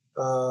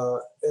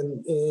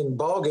in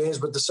ball games.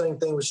 But the same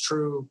thing was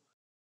true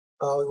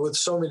with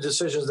so many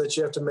decisions that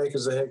you have to make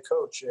as a head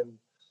coach. And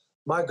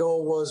my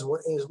goal was,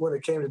 when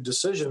it came to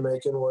decision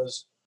making,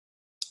 was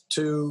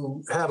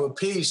to have a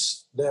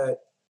peace that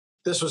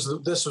this was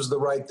the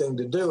right thing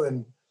to do.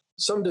 And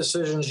some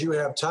decisions you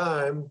have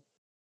time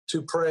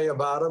to pray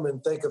about them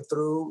and think them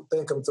through,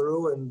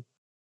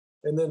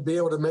 and then be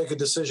able to make a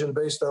decision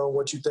based on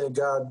what you think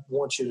God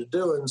wants you to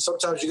do. And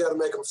sometimes you got to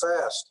make them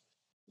fast.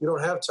 You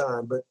don't have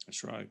time, but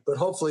that's right. But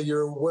hopefully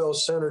you're well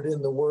centered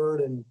in the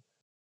Word and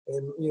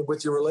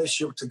with your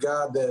relationship to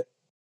God,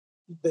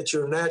 that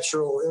your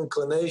natural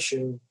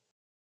inclination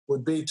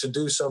would be to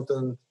do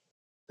something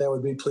that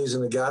would be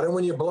pleasing to God. And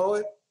when you blow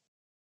it,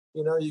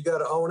 you got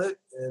to own it,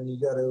 and you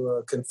got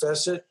to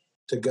confess it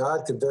to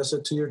God, confess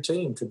it to your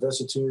team,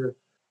 confess it to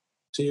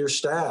your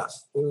staff,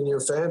 even your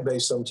fan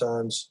base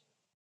sometimes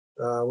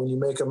when you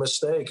make a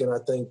mistake. And I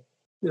think,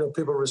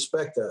 people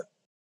respect that.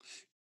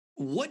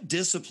 What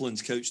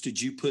disciplines, Coach,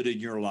 did you put in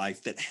your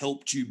life that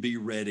helped you be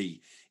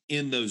ready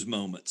in those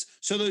moments?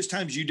 So those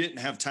times you didn't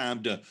have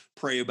time to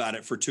pray about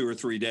it for 2 or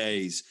 3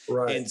 days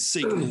and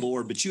seek the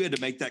Lord, but you had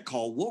to make that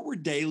call. What were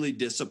daily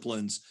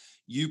disciplines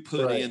you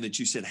put in that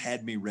you said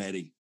had me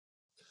ready?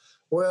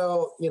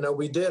 Well,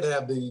 we did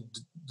have the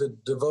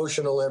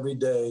devotional every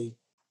day,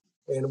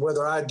 and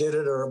whether I did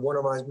it or one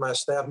of my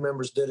staff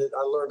members did it,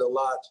 I learned a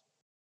lot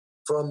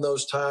from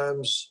those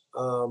times.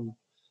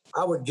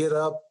 I would get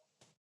up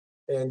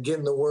and get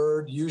in the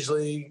Word,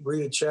 usually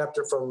read a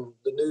chapter from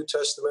the New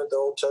Testament, the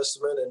Old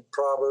Testament, and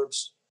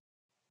Proverbs.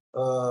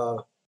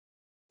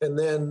 And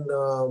then,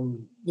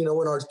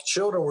 when our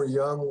children were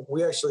young,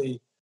 we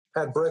actually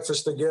had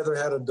breakfast together,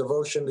 had a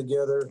devotion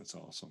together. That's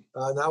awesome.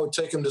 And I would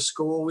take them to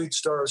school. We'd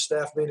start our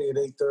staff meeting at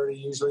 8:30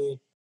 usually.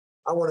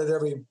 I wanted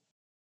every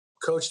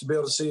coach to be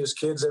able to see his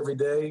kids every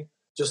day,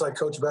 just like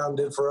Coach Bowden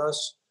did for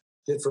us,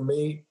 did for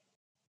me.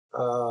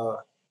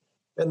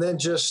 And then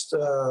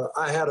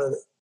I had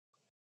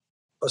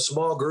a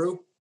small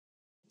group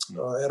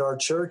at our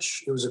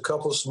church. It was a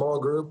couple small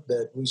group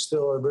that we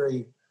still are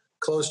very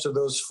close to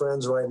those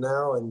friends right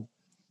now. And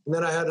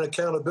then I had an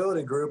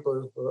accountability group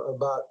of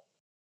about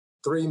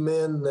 3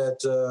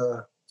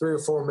 or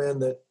 4 men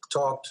that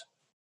talked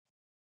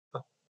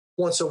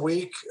once a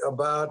week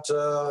about,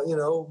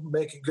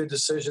 making good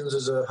decisions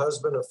as a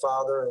husband, a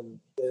father,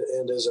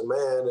 and as a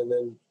man. And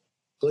then,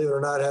 believe it or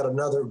not, I had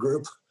another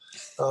group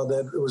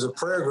that it was a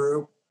prayer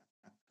group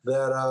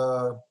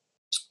that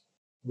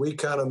we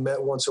kind of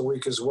met once a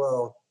week as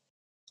well.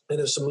 And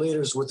there's some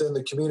leaders within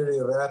the community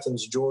of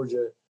Athens,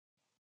 Georgia,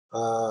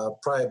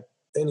 probably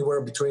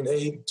anywhere between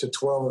 8 to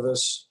 12 of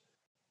us.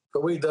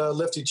 But we'd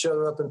lift each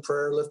other up in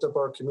prayer, lift up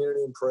our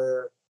community in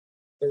prayer.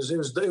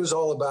 It was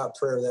all about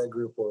prayer, that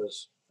group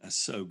was. That's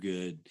so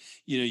good.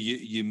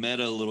 You met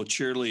a little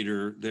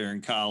cheerleader there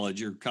in college,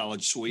 your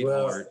college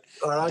sweetheart.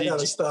 Well, all right, I got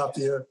to stop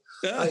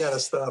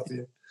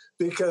you.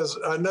 Because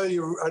I know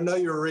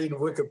you're reading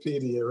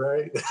Wikipedia,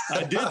 right?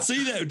 I did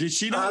see that. Did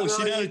she not? Was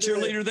she not a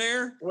cheerleader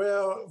there?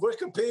 Well,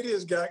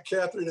 Wikipedia's got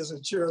Catherine as a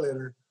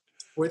cheerleader,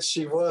 which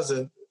she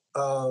wasn't.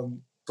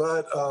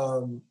 But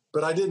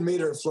I did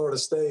meet her at Florida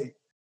State,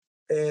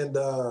 and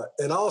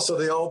also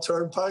the All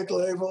Turnpike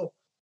label.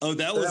 Oh,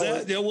 that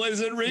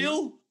wasn't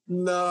real?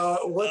 No,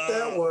 what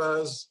that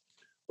was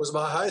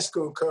my high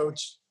school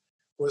coach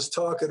was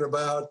talking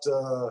about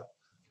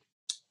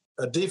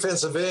a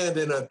defensive end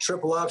in a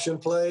triple option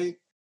play.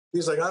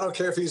 He's like, I don't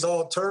care if he's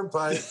all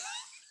turnpike.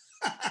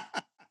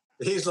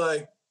 He's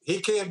like,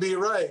 he can't be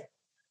right.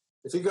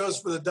 If he goes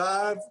for the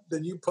dive,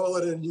 then you pull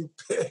it and you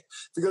pitch.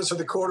 If he goes for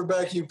the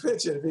quarterback, you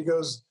pitch it. If he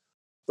goes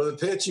for the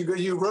pitch,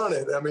 you run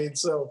it. I mean,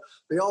 so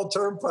the all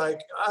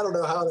turnpike, I don't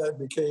know how that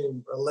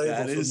became a label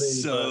for me. That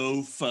is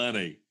so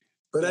funny.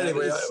 But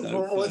anyway,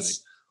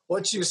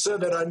 once you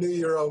said that, I knew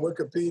you were on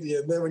Wikipedia.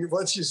 And then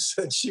once you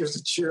said she was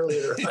a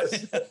cheerleader, I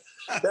said,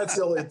 that's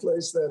the only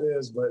place that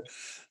is. But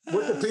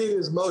Wikipedia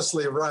is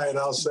mostly right.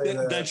 I'll say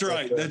that. That's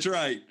right. That's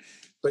right.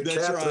 But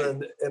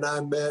Catherine and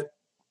I met.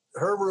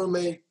 Her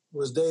roommate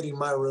was dating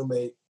my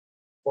roommate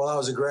while I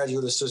was a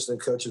graduate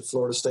assistant coach at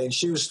Florida State. And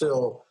she was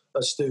still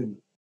a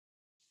student.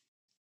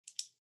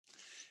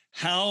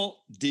 How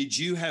did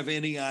you have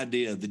any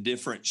idea the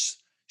difference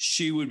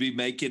she would be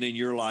making in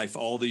your life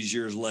all these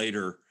years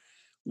later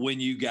when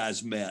you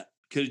guys met?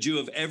 Could you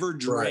have ever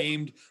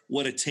dreamed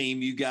what a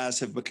team you guys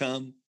have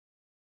become?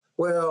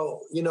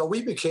 Well,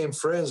 we became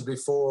friends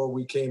before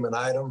we became an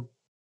item,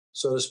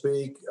 so to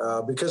speak,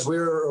 because we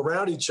were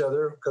around each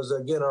other because,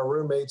 again, our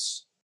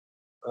roommates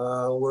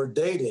were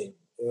dating.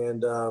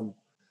 And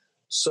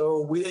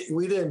so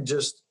we didn't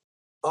just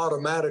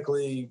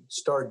automatically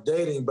start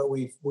dating, but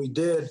we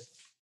did,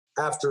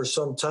 after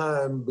some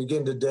time,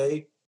 begin to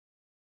date.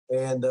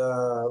 And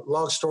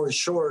long story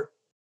short,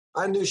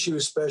 I knew she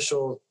was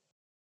special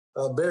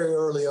very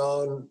early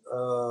on,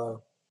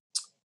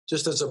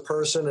 just as a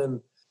person.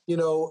 And,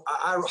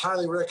 I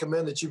highly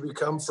recommend that you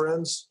become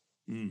friends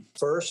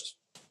first.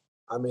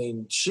 I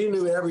mean, she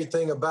knew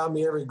everything about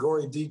me, every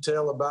gory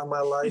detail about my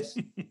life.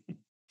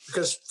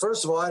 Because,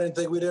 first of all, I didn't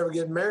think we'd ever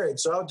get married.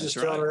 So I was just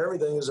telling her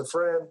everything as a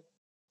friend.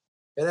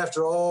 And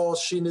after all,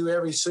 she knew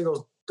every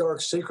single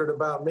dark secret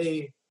about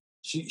me.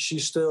 She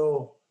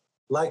still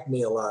liked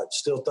me a lot,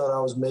 still thought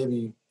I was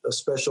maybe a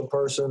special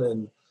person.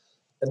 And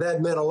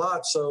that meant a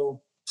lot.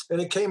 So,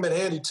 and it came in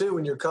handy, too,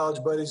 when your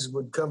college buddies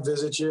would come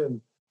visit you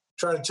and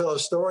trying to tell a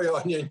story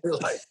on you, and you're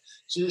like,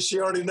 she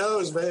already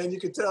knows, man. You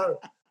can tell her.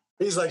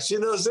 He's like, she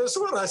knows this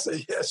one? I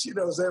said, yes, she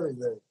knows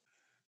everything.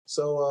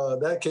 So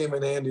that came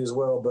in handy as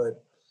well.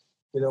 But,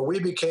 we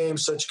became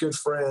such good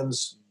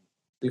friends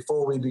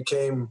before we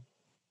became,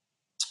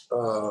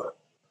 before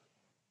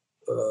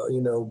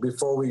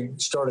we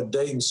started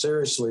dating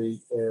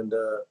seriously. And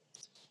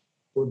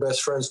we're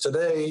best friends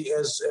today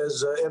as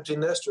empty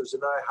nesters.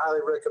 And I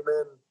highly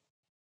recommend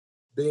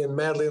being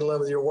madly in love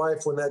with your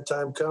wife when that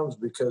time comes,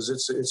 because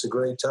it's a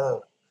great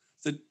time.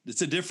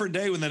 It's a different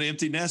day when that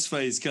empty nest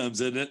phase comes,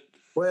 isn't it?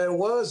 Well, it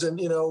was.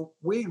 And,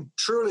 we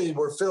truly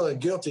were feeling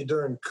guilty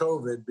during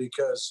COVID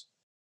because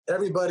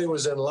everybody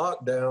was in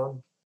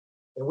lockdown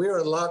and we were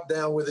in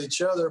lockdown with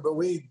each other, but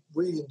we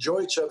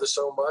enjoy each other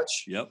so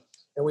much. Yep.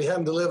 And we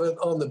happen to live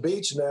on the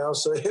beach now.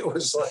 So it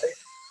was like,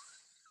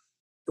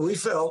 we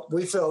felt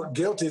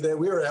guilty that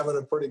we were having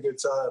a pretty good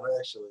time,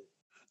 actually.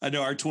 I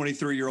know our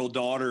 23-year-old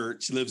daughter,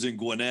 she lives in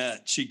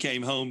Gwinnett. She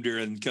came home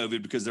during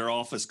COVID because their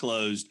office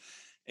closed.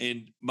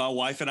 And my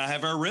wife and I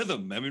have our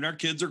rhythm. I mean, our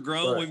kids are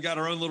grown. Right. We've got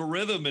our own little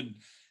rhythm. And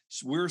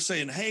we're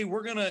saying, hey,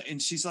 we're going to, and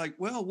she's like,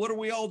 well, what are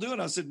we all doing?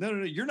 I said,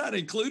 no, you're not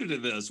included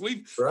in this.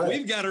 We've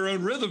got our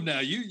own rhythm now.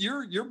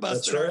 You're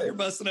busting you're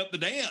busting up the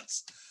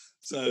dance.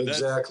 So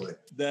exactly.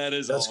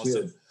 That's awesome.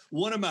 Good.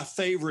 One of my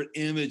favorite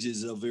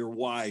images of your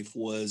wife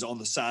was on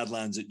the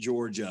sidelines at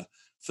Georgia,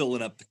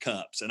 filling up the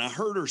cups. And I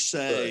heard her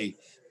say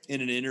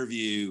in an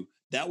interview,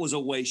 that was a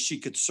way she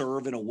could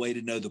serve and a way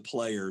to know the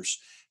players.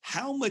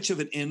 How much of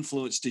an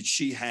influence did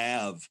she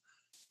have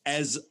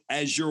as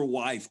your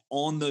wife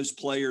on those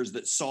players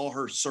that saw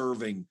her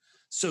serving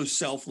so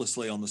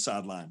selflessly on the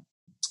sideline?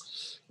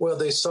 Well,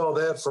 they saw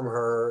that from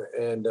her,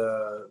 and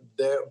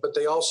but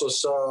they also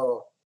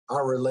saw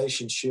our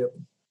relationship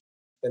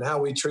and how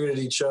we treated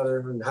each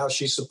other and how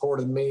she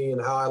supported me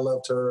and how I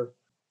loved her.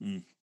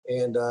 Mm.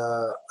 And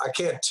I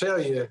can't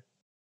tell you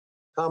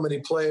how many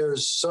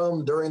players,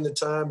 some during the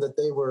time that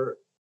they were,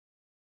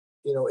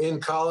 in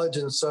college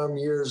and some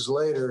years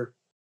later,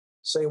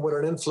 saying what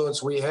an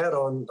influence we had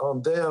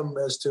on them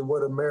as to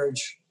what a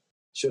marriage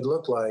should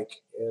look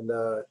like. And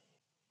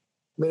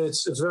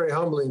it's very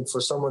humbling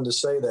for someone to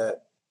say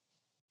that.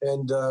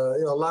 And,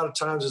 a lot of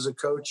times as a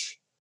coach,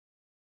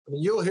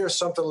 you'll hear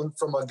something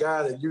from a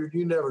guy that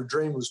you never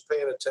dreamed was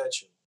paying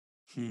attention.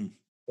 And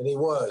he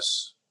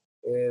was.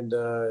 And,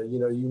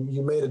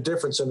 you made a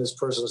difference in this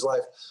person's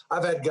life.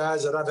 I've had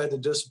guys that I've had to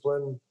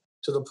discipline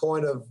to the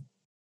point of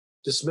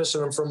dismissing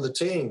them from the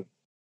team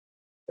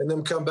and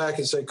then come back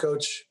and say,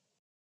 Coach,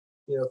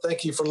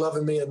 thank you for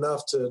loving me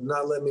enough to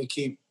not let me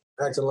keep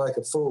acting like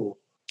a fool.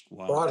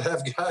 Wow. Or I'd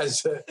have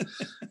guys that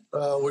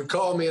would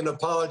call me and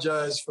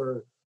apologize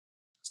for,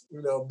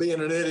 being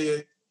an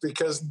idiot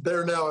because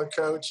they're now a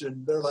coach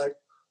and they're like,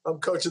 I'm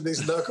coaching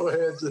these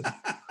knuckleheads. And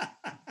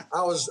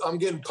I'm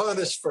getting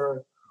punished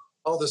for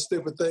all the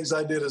stupid things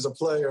I did as a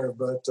player.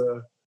 But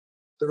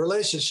the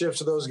relationships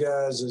with those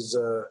guys is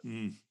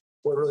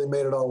what really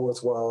made it all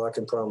worthwhile, I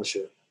can promise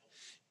you.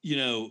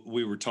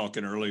 We were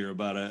talking earlier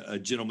about a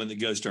gentleman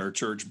that goes to our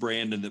church,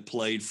 Brandon, that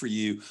played for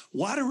you.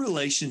 Why do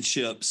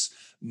relationships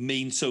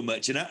mean so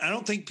much? And I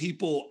don't think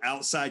people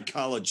outside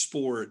college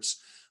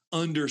sports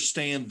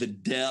understand the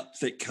depth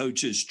that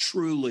coaches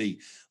truly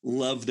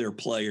love their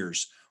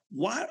players.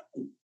 Why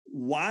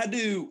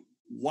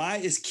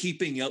is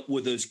keeping up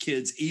with those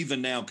kids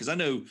even now? Because I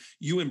know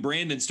you and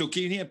Brandon still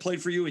keep, he hadn't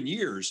played for you in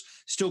years,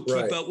 still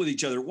keep up with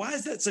each other. Why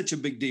is that such a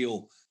big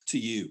deal to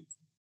you?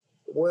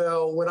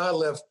 Well, when I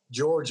left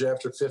Georgia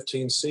after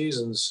 15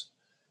 seasons,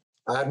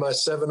 I had my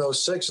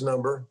 706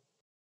 number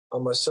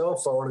on my cell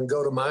phone and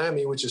go to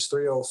Miami, which is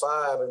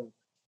 305. And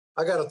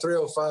I got a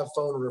 305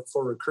 phone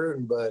for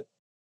recruiting, but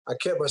I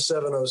kept my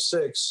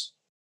 706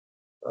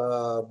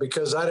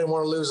 because I didn't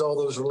want to lose all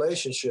those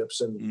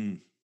relationships. And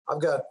I've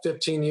got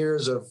 15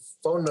 years of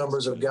phone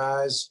numbers of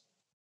guys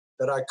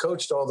that I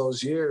coached all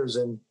those years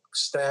and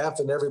staff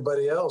and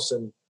everybody else.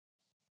 And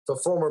if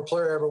a former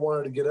player ever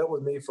wanted to get up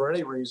with me for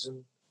any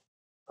reason,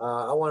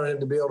 I wanted him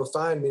to be able to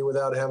find me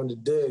without having to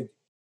dig.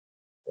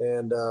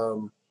 And,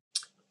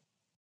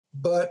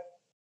 but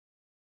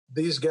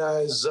these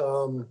guys,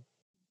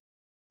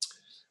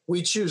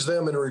 we choose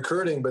them in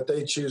recruiting, but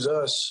they choose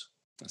us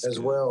as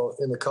well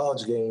in the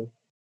college game.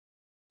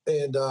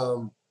 And,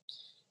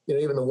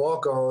 even the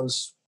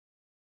walk-ons,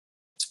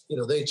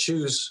 they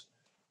choose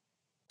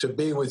to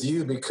be with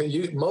you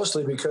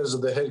mostly because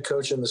of the head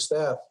coach and the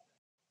staff,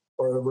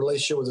 or a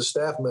relationship with a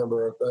staff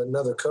member,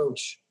 another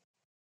coach.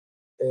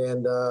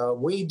 And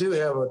we do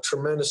have a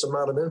tremendous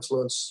amount of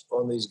influence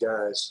on these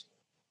guys.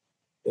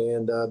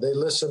 And they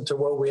listen to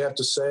what we have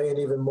to say, and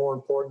even more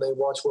important, they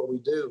watch what we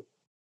do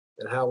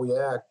and how we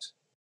act.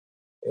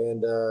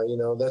 And,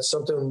 that's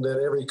something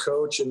that every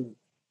coach and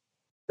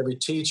every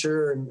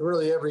teacher and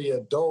really every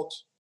adult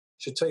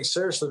should take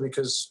seriously,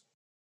 because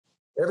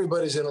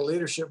everybody's in a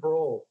leadership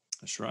role.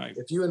 That's right.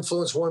 If you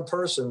influence one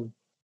person,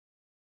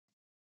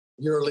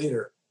 you're a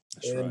leader.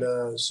 That's and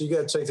right. So you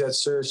got to take that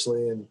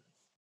seriously.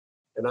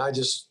 And I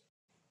just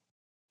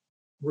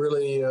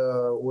really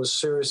was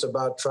serious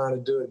about trying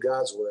to do it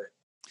God's way.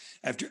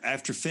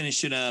 After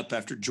finishing up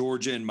after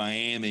Georgia and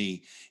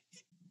Miami,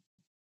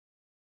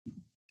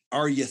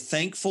 are you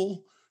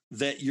thankful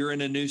that you're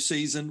in a new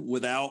season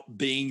without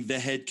being the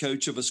head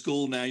coach of a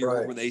school? Now you're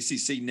Right. with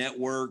ACC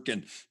Network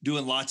and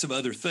doing lots of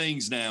other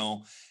things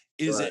now.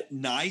 Is Right. it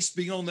nice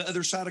being on the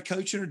other side of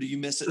coaching, or do you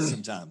miss it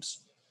sometimes?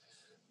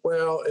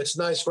 Well, it's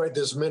nice right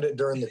this minute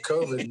during the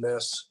COVID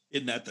mess.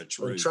 Isn't that the And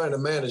truth? trying to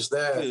manage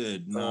that.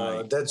 Good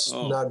night. That's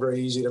Oh. not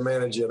very easy to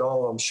manage at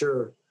all, I'm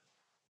sure,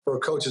 for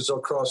coaches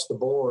across the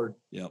board.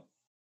 Yep.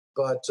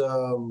 But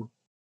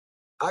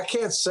I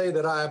can't say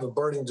that I have a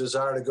burning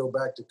desire to go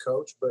back to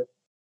coach, but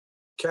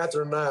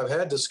Catherine and I have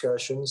had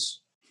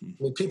discussions. I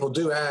mean, people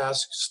do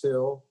ask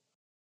still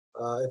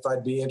if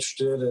I'd be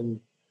interested.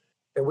 And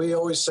we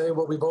always say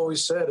what we've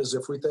always said is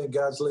if we think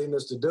God's leading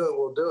us to do it,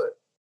 we'll do it.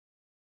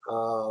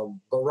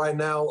 But right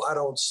now, I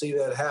don't see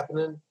that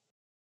happening.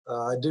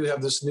 I do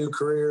have this new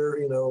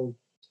career,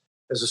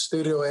 as a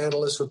studio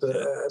analyst with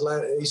the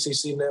Atlanta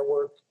ACC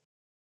Network.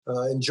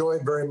 Enjoy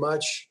it very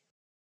much.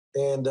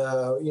 And,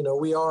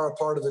 we are a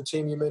part of the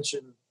team you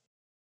mentioned.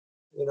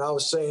 I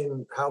was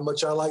saying how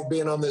much I like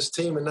being on this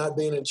team and not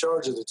being in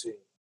charge of the team.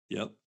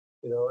 Yep.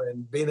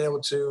 And being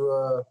able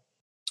to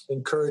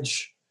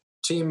encourage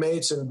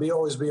teammates and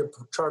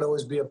try to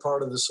always be a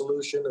part of the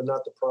solution and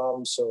not the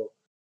problem. So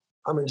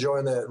I'm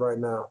enjoying that right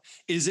now.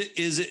 Is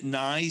it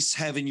nice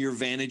having your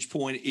vantage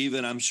point,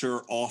 even I'm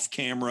sure off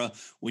camera,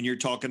 when you're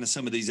talking to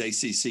some of these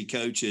ACC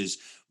coaches,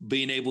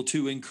 being able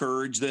to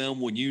encourage them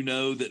when you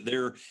know that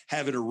they're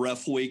having a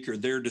rough week or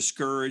they're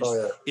discouraged? Oh,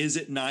 yeah. Is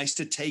it nice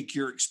to take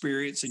your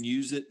experience and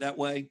use it that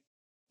way?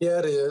 Yeah,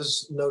 it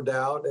is, no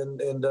doubt.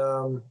 And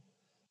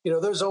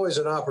there's always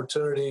an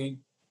opportunity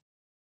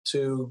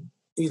to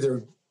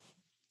either,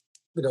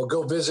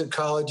 go visit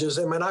colleges.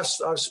 I mean, I've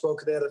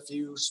spoken at a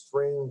few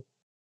spring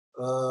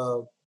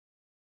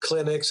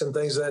clinics and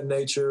things of that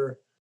nature.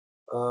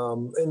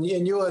 And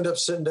you'll end up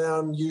sitting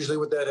down usually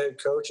with that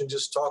head coach and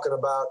just talking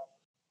about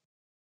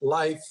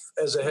life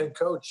as a head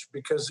coach,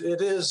 because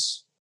it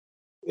is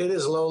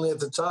lonely at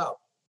the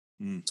top.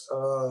 Even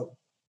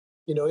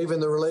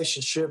the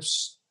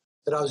relationships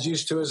that I was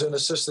used to as an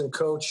assistant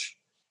coach,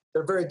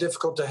 they're very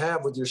difficult to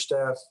have with your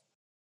staff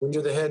when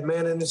you're the head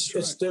man. And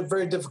they're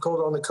very difficult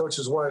on the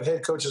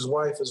head coach's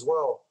wife as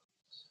well,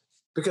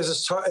 because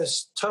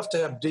it's tough to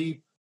have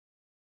deep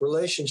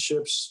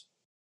relationships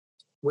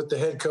with the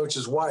head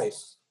coach's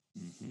wife,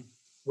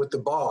 with the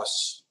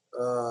boss,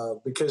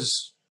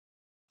 because,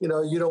 you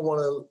don't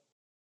want to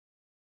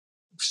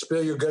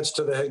spill your guts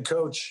to the head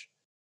coach,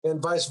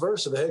 and vice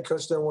versa. The head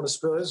coach doesn't want to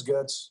spill his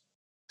guts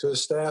to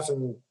his staff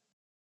and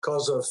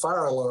cause a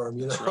fire alarm,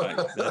 That's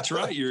right. That's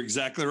right. You're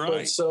exactly right.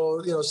 But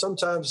so,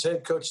 sometimes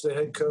head coach to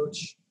head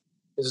coach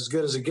is as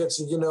good as it gets.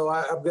 And,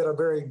 I've got a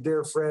very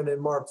dear friend in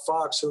Mark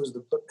Fox, who was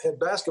the head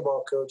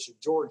basketball coach at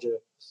Georgia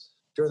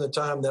during the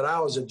time that I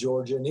was at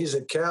Georgia, and he's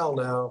at Cal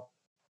now.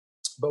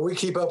 But we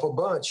keep up a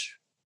bunch,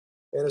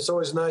 and it's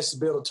always nice to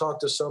be able to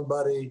talk to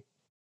somebody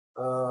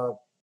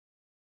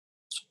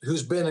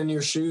who's been in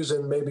your shoes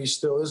and maybe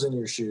still is in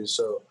your shoes.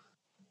 So,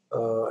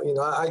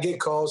 I get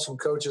calls from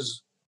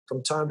coaches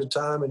from time to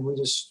time, and we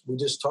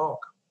just talk.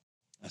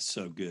 That's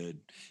so good.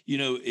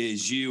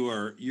 As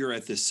you're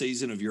at the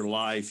season of your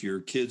life,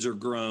 your kids are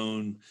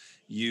grown,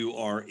 you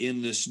are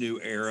in this new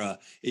era.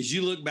 As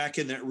you look back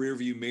in that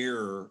rearview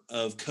mirror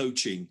of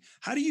coaching,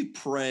 how do you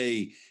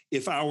pray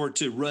if I were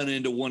to run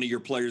into one of your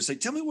players, say,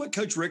 tell me what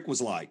Coach Rick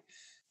was like?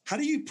 How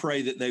do you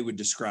pray that they would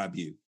describe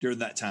you during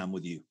that time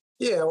with you?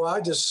 Yeah, well,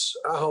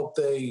 I hope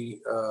they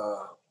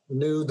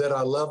knew that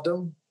I loved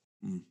them,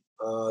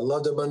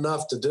 loved them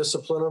enough to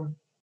discipline them,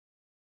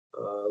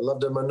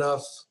 loved them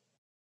enough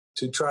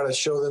to try to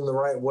show them the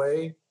right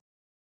way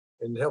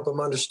and help them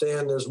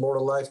understand there's more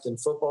to life than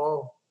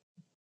football.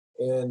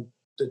 And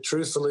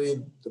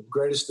truthfully, the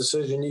greatest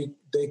decision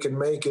they can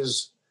make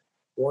is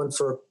one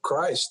for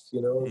Christ,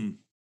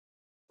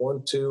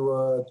 one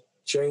to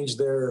change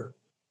their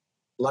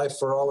life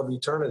for all of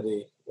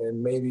eternity,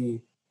 and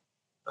maybe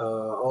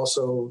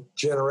also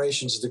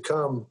generations to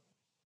come,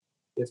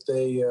 if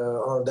they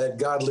are that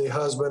godly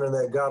husband and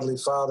that godly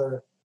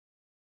father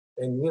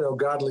and,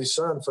 godly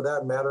son for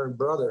that matter, and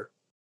brother.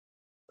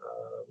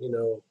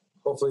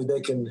 Hopefully they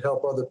can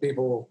help other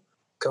people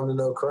come to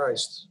know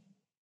Christ.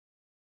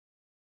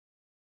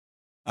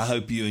 I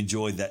hope you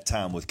enjoyed that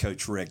time with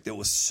Coach Rick. That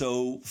was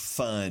so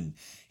fun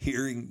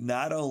hearing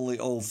not only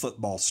old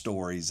football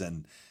stories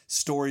and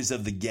stories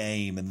of the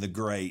game and the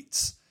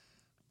greats,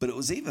 but it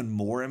was even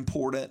more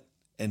important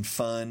and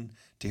fun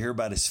to hear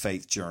about his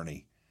faith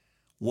journey,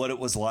 what it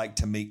was like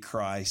to meet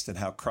Christ and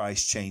how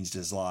Christ changed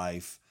his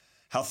life,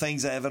 how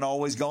things haven't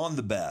always gone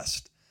the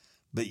best,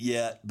 but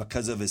yet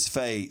because of his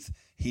faith,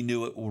 he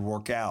knew it would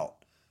work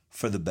out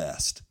for the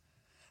best.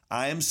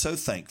 I am so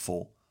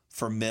thankful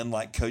for men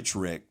like Coach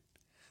Rick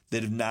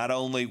that have not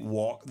only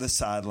walked the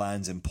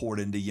sidelines and poured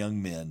into young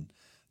men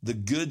the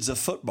goods of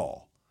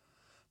football,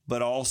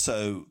 but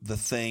also the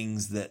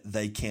things that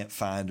they can't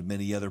find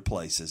many other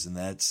places, and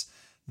that's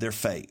their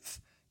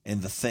faith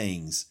and the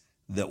things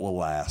that will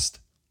last.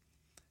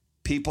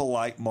 People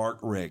like Mark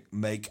Richt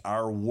make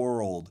our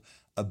world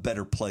a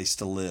better place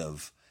to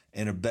live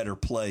and a better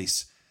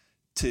place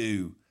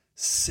to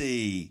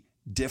see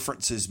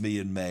differences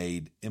being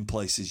made in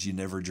places you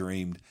never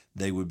dreamed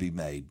they would be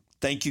made.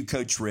 Thank you,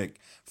 Coach Richt,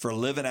 for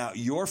living out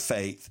your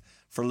faith,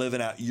 for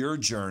living out your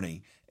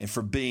journey, and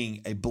for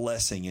being a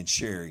blessing and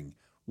sharing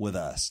with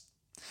us.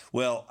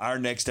 Well, our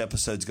next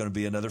episode is going to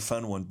be another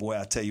fun one. Boy,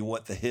 I tell you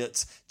what, the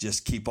hits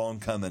just keep on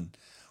coming.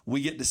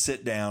 We get to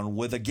sit down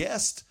with a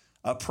guest,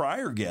 a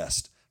prior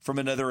guest from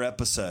another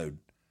episode,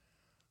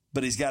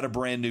 but he's got a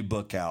brand new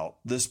book out.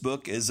 This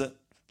book isn't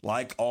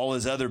like all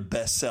his other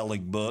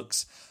best-selling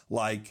books,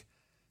 like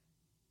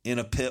In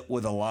a Pit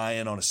with a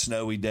Lion on a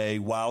Snowy Day,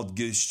 Wild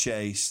Goose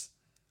Chase,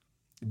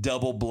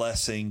 Double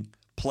Blessing,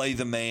 Play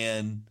the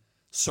Man,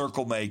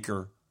 Circle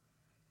Maker.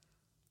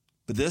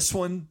 But this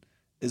one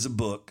is a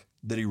book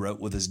that he wrote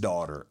with his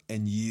daughter,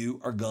 and you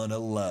are going to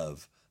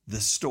love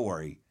the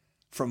story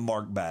from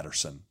Mark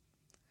Batterson.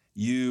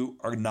 You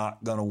are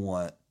not going to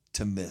want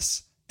to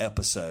miss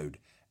episode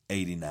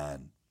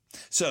 89.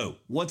 So,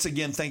 once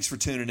again, thanks for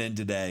tuning in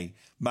today.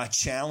 My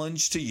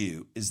challenge to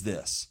you is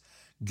this.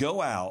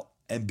 Go out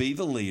and be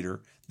the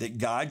leader that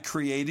God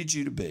created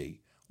you to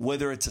be,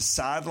 whether it's a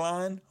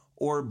sideline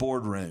or a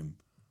boardroom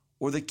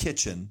or the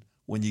kitchen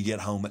when you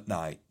get home at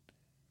night.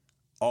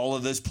 All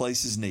of those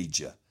places need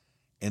you,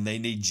 and they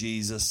need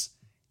Jesus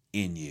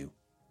in you.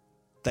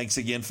 Thanks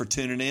again for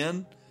tuning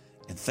in,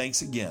 and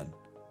thanks again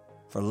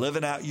for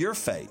living out your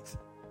faith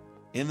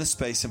in the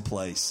space and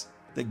place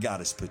that God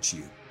has put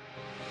you.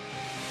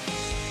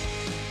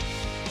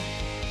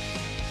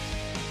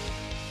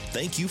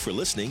 Thank you for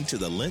listening to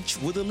the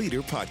Lynch with a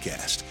Leader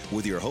podcast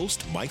with your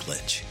host, Mike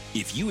Lynch.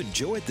 If you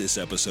enjoyed this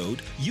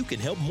episode, you can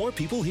help more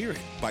people hear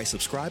it by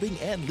subscribing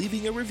and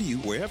leaving a review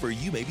wherever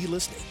you may be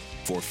listening.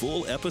 For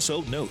full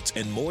episode notes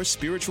and more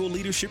spiritual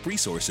leadership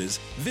resources,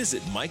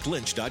 visit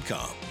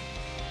MikeLynch.com.